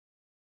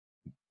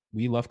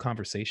we love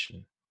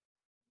conversation.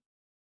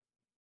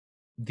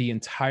 The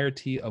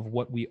entirety of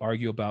what we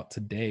argue about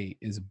today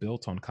is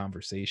built on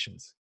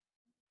conversations.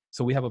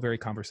 So we have a very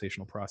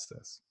conversational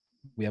process.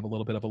 We have a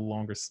little bit of a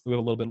longer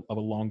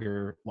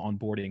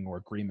onboarding or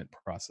agreement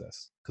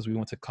process because we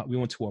want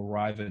to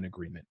arrive at an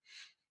agreement,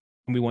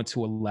 and we want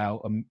to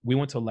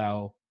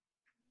allow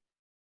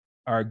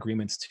our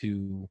agreements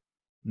to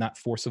not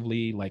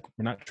forcibly, like,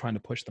 we're not trying to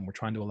push them, we're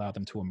trying to allow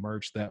them to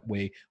emerge. That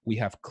way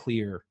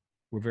we're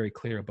very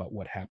clear about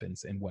what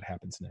happens and what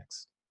happens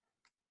next.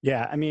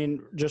 Yeah, I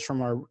mean, just from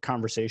our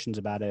conversations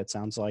about it, it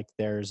sounds like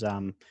there's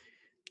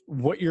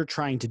what you're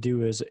trying to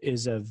do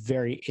is a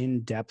very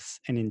in-depth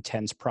and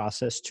intense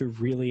process to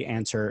really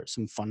answer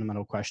some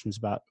fundamental questions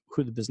about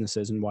who the business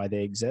is and why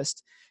they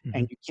exist. Mhm.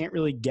 And you can't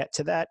really get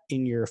to that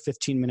in your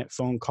 15-minute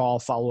phone call,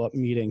 follow-up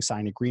meeting,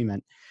 sign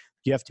agreement.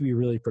 You have to be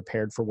really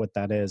prepared for what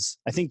that is.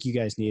 I think you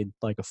guys need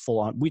like a full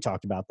on, we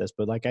talked about this,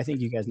 but like I think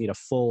you guys need a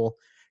full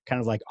kind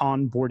of like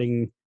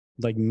onboarding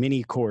like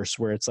mini course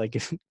where it's like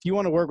if you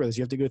want to work with us,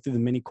 you have to go through the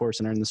mini course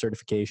and earn the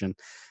certification.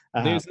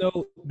 Uh, There's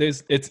no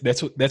there's it's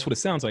that's what it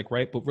sounds like,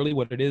 right? But really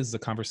what it is a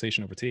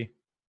conversation over tea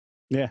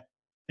yeah,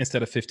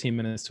 instead of 15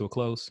 minutes to a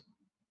close.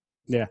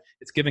 yeah.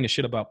 It's giving a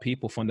shit about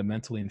people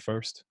fundamentally and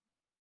first,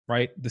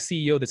 right? The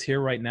CEO that's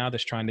here right now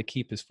that's trying to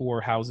keep his 4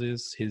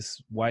 houses,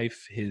 his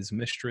wife, his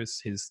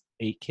mistress, his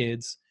 8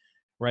 kids,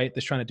 right?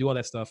 That's trying to do all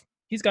that stuff.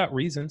 He's got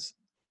reasons,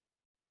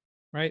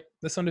 right?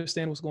 Let's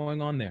understand what's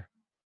going on there.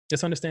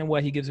 Let's understand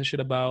why he gives a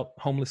shit about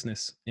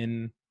homelessness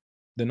in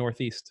the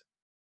Northeast.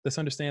 Let's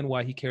understand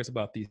why he cares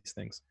about these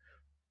things.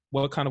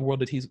 What kind of world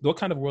does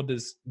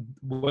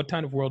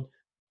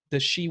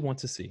she want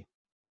to see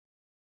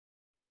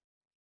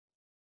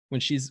when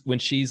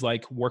she's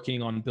like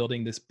working on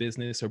building this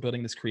business or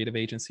building this creative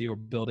agency or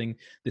building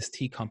this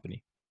tea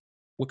company?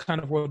 What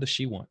kind of world does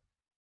she want?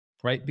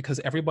 Right? Because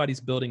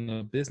everybody's building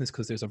a business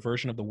because there's a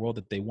version of the world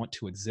that they want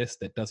to exist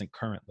that doesn't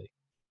currently.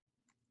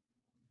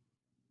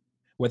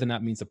 Whether or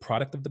not means the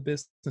product of the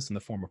business in the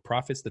form of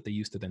profits that they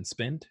use to then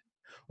spend,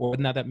 or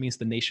whether or not that means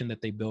the nation that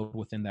they build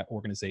within that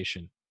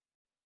organization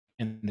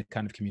and the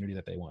kind of community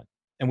that they want.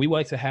 And we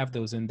like to have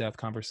those in-depth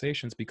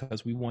conversations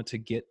because we want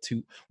to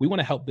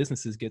help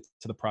businesses get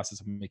to the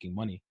process of making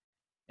money.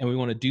 And we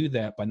want to do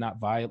that by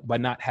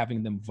not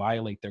having them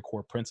violate their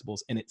core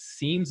principles. And it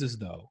seems as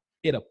though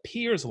it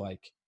appears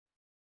like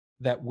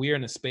that we're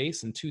in a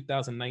space in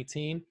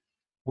 2019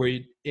 where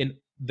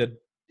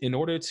in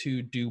order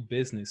to do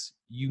business,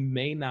 you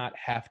may not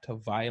have to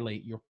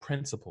violate your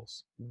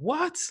principles.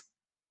 What?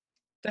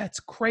 That's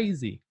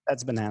crazy.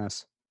 That's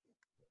bananas.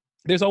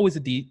 There's always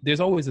a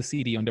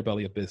seedy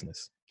underbelly of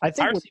business. I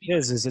think Our what seedy it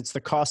is it's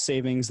the cost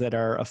savings that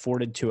are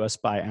afforded to us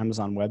by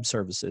Amazon Web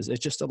Services.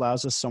 It just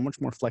allows us so much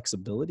more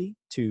flexibility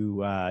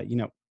to,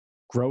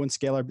 grow and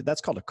scale our.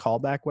 That's called a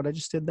callback. What I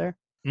just did there.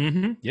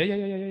 Mhm.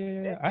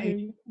 Yeah. I Hey, hear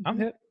you. I'm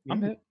mhm, hip.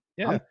 I'm yeah, hip.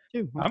 I'm Yeah.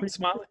 too. I'm I'm pretty.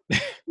 smiling.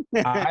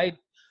 I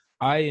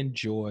I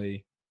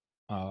enjoy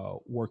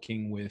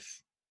working with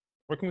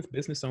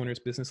business owners,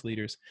 business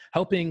leaders,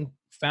 helping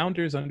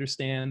founders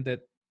understand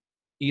that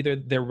either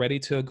they're ready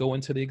to go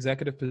into the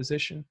executive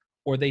position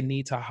or they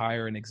need to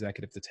hire an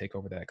executive to take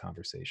over that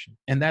conversation.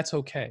 And that's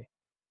okay.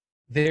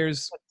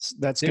 There's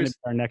That's going to there's be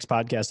our next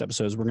podcast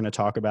episodes. We're going to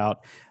talk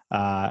about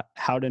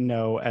how to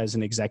know as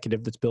an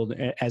executive that's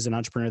building, as an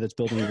entrepreneur that's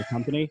building your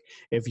company,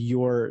 if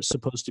you're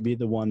supposed to be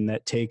the one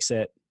that takes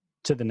it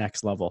to the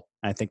next level.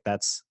 I think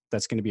that's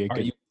going to be a are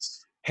good. you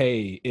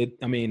hey,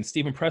 I mean,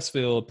 Stephen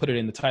Pressfield put it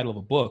in the title of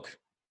a book,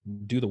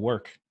 do the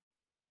work.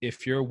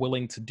 If you're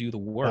willing to do the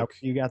That work,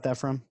 you got that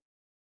from?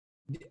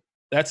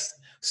 that's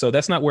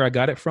not where I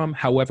got it from.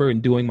 However, in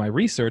doing my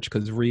research,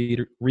 because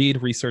read,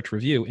 research,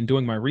 review, in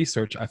doing my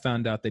research, I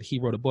found out that he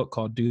wrote a book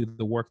called "Do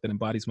the Work" that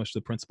embodies much of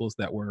the principles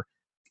that were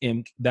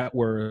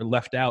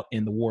left out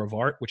in the War of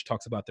Art, which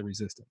talks about the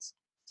resistance.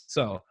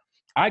 So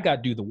I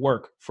got "Do the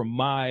Work"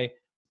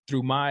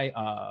 through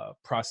my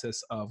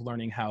process of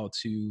learning how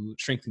to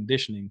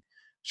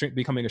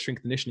becoming a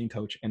strength conditioning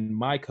coach, and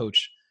my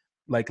coach,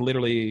 like,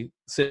 literally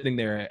sitting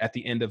there at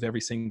the end of every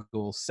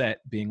single set,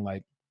 being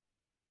like,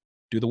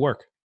 do the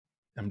work.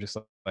 I'm just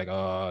like,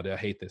 oh, I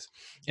hate this.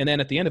 And then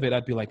at the end of it,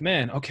 I'd be like,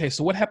 man, okay,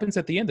 so what happens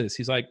at the end of this?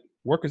 He's like,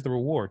 work is the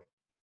reward.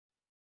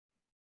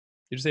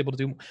 You're just able to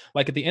do,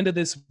 like, at the end of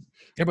this,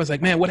 everybody's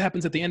like, man, what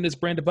happens at the end of this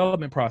brand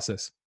development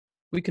process?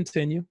 We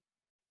continue.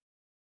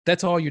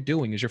 That's all you're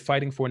doing is you're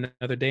fighting for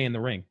another day in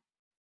the ring.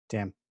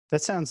 Damn,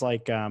 that sounds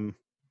like kind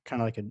of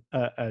like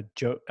a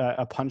joke,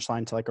 a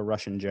punchline to like a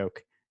Russian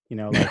joke.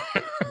 Like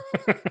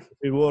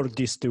reward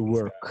is to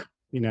work.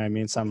 You know what I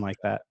mean? Something like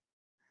that.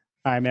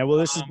 All right, man. Well,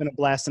 this has been a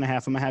blast and a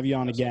half. I'm gonna have you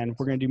on again.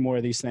 We're gonna do more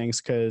of these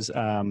things because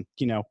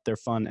they're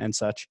fun and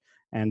such.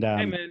 And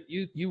Hey man,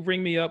 you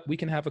ring me up, we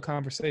can have a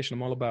conversation.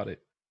 I'm all about it.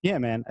 yeah,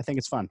 man, I think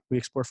it's fun. We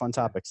explore fun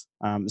topics.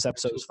 This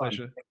episode was Absolute fun.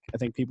 pleasure. I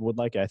think people would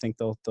like it. I think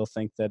they'll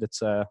think that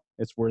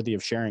it's worthy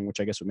of sharing, which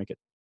I guess would make it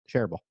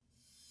shareable.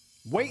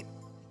 Wait,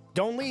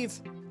 don't leave.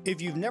 If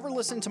you've never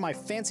listened to my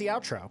fancy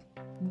outro,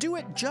 do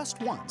it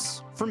just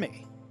once for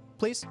me,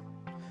 please.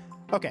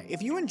 Okay,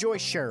 if you enjoy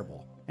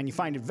Shareable and you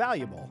find it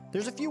valuable,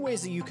 there's a few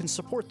ways that you can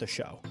support the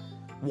show.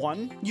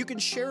 One, you can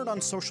share it on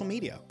social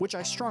media, which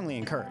I strongly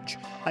encourage.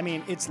 I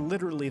mean, it's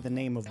literally the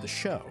name of the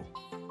show,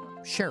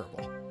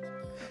 Shareable.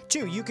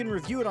 Two, you can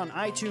review it on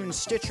iTunes,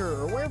 Stitcher,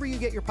 or wherever you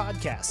get your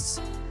podcasts.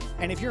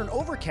 And if you're an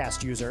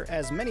Overcast user,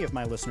 as many of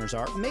my listeners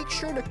are, make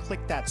sure to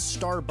click that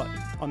star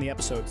button on the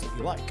episodes that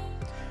you like.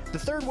 The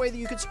third way that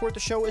you could support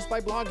the show is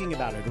by blogging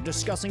about it or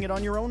discussing it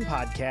on your own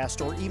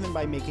podcast, or even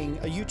by making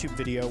a YouTube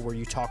video where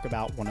you talk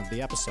about one of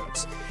the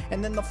episodes.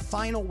 And then the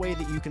final way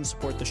that you can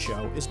support the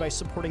show is by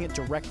supporting it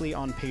directly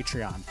on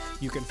Patreon.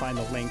 You can find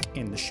the link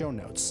in the show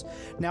notes.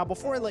 Now,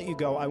 before I let you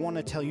go, I want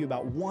to tell you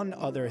about one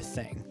other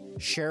thing,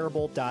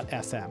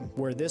 shareable.fm,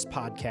 where this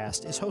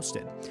podcast is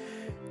hosted.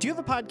 Do you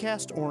have a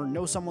podcast or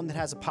know someone that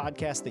has a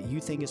podcast that you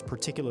think is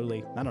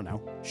particularly,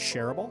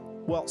 shareable?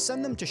 Well,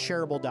 send them to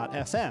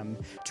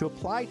shareable.fm to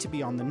apply to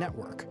be on the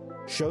network.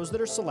 Shows that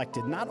are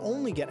selected not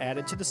only get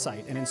added to the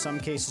site, and in some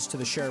cases to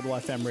the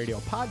Shareable FM radio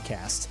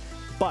podcast,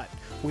 but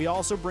we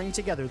also bring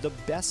together the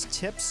best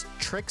tips,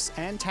 tricks,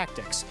 and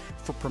tactics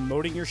for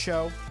promoting your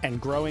show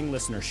and growing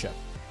listenership.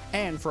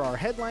 And for our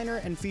headliner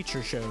and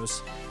feature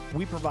shows,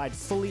 we provide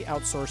fully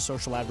outsourced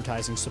social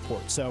advertising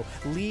support. So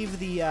leave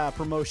the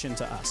promotion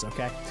to us,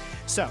 okay?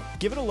 So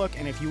give it a look,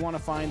 and if you want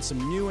to find some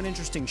new and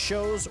interesting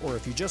shows, or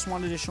if you just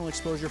want additional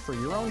exposure for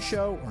your own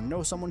show or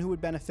know someone who would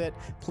benefit,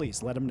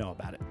 please let them know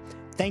about it.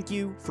 Thank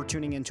you for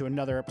tuning in to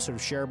another episode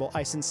of Shareable.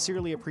 I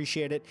sincerely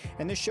appreciate it,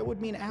 and this show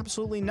would mean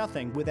absolutely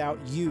nothing without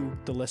you,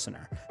 the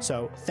listener.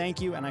 So thank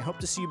you, and I hope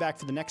to see you back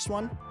for the next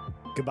one.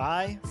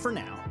 Goodbye for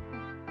now.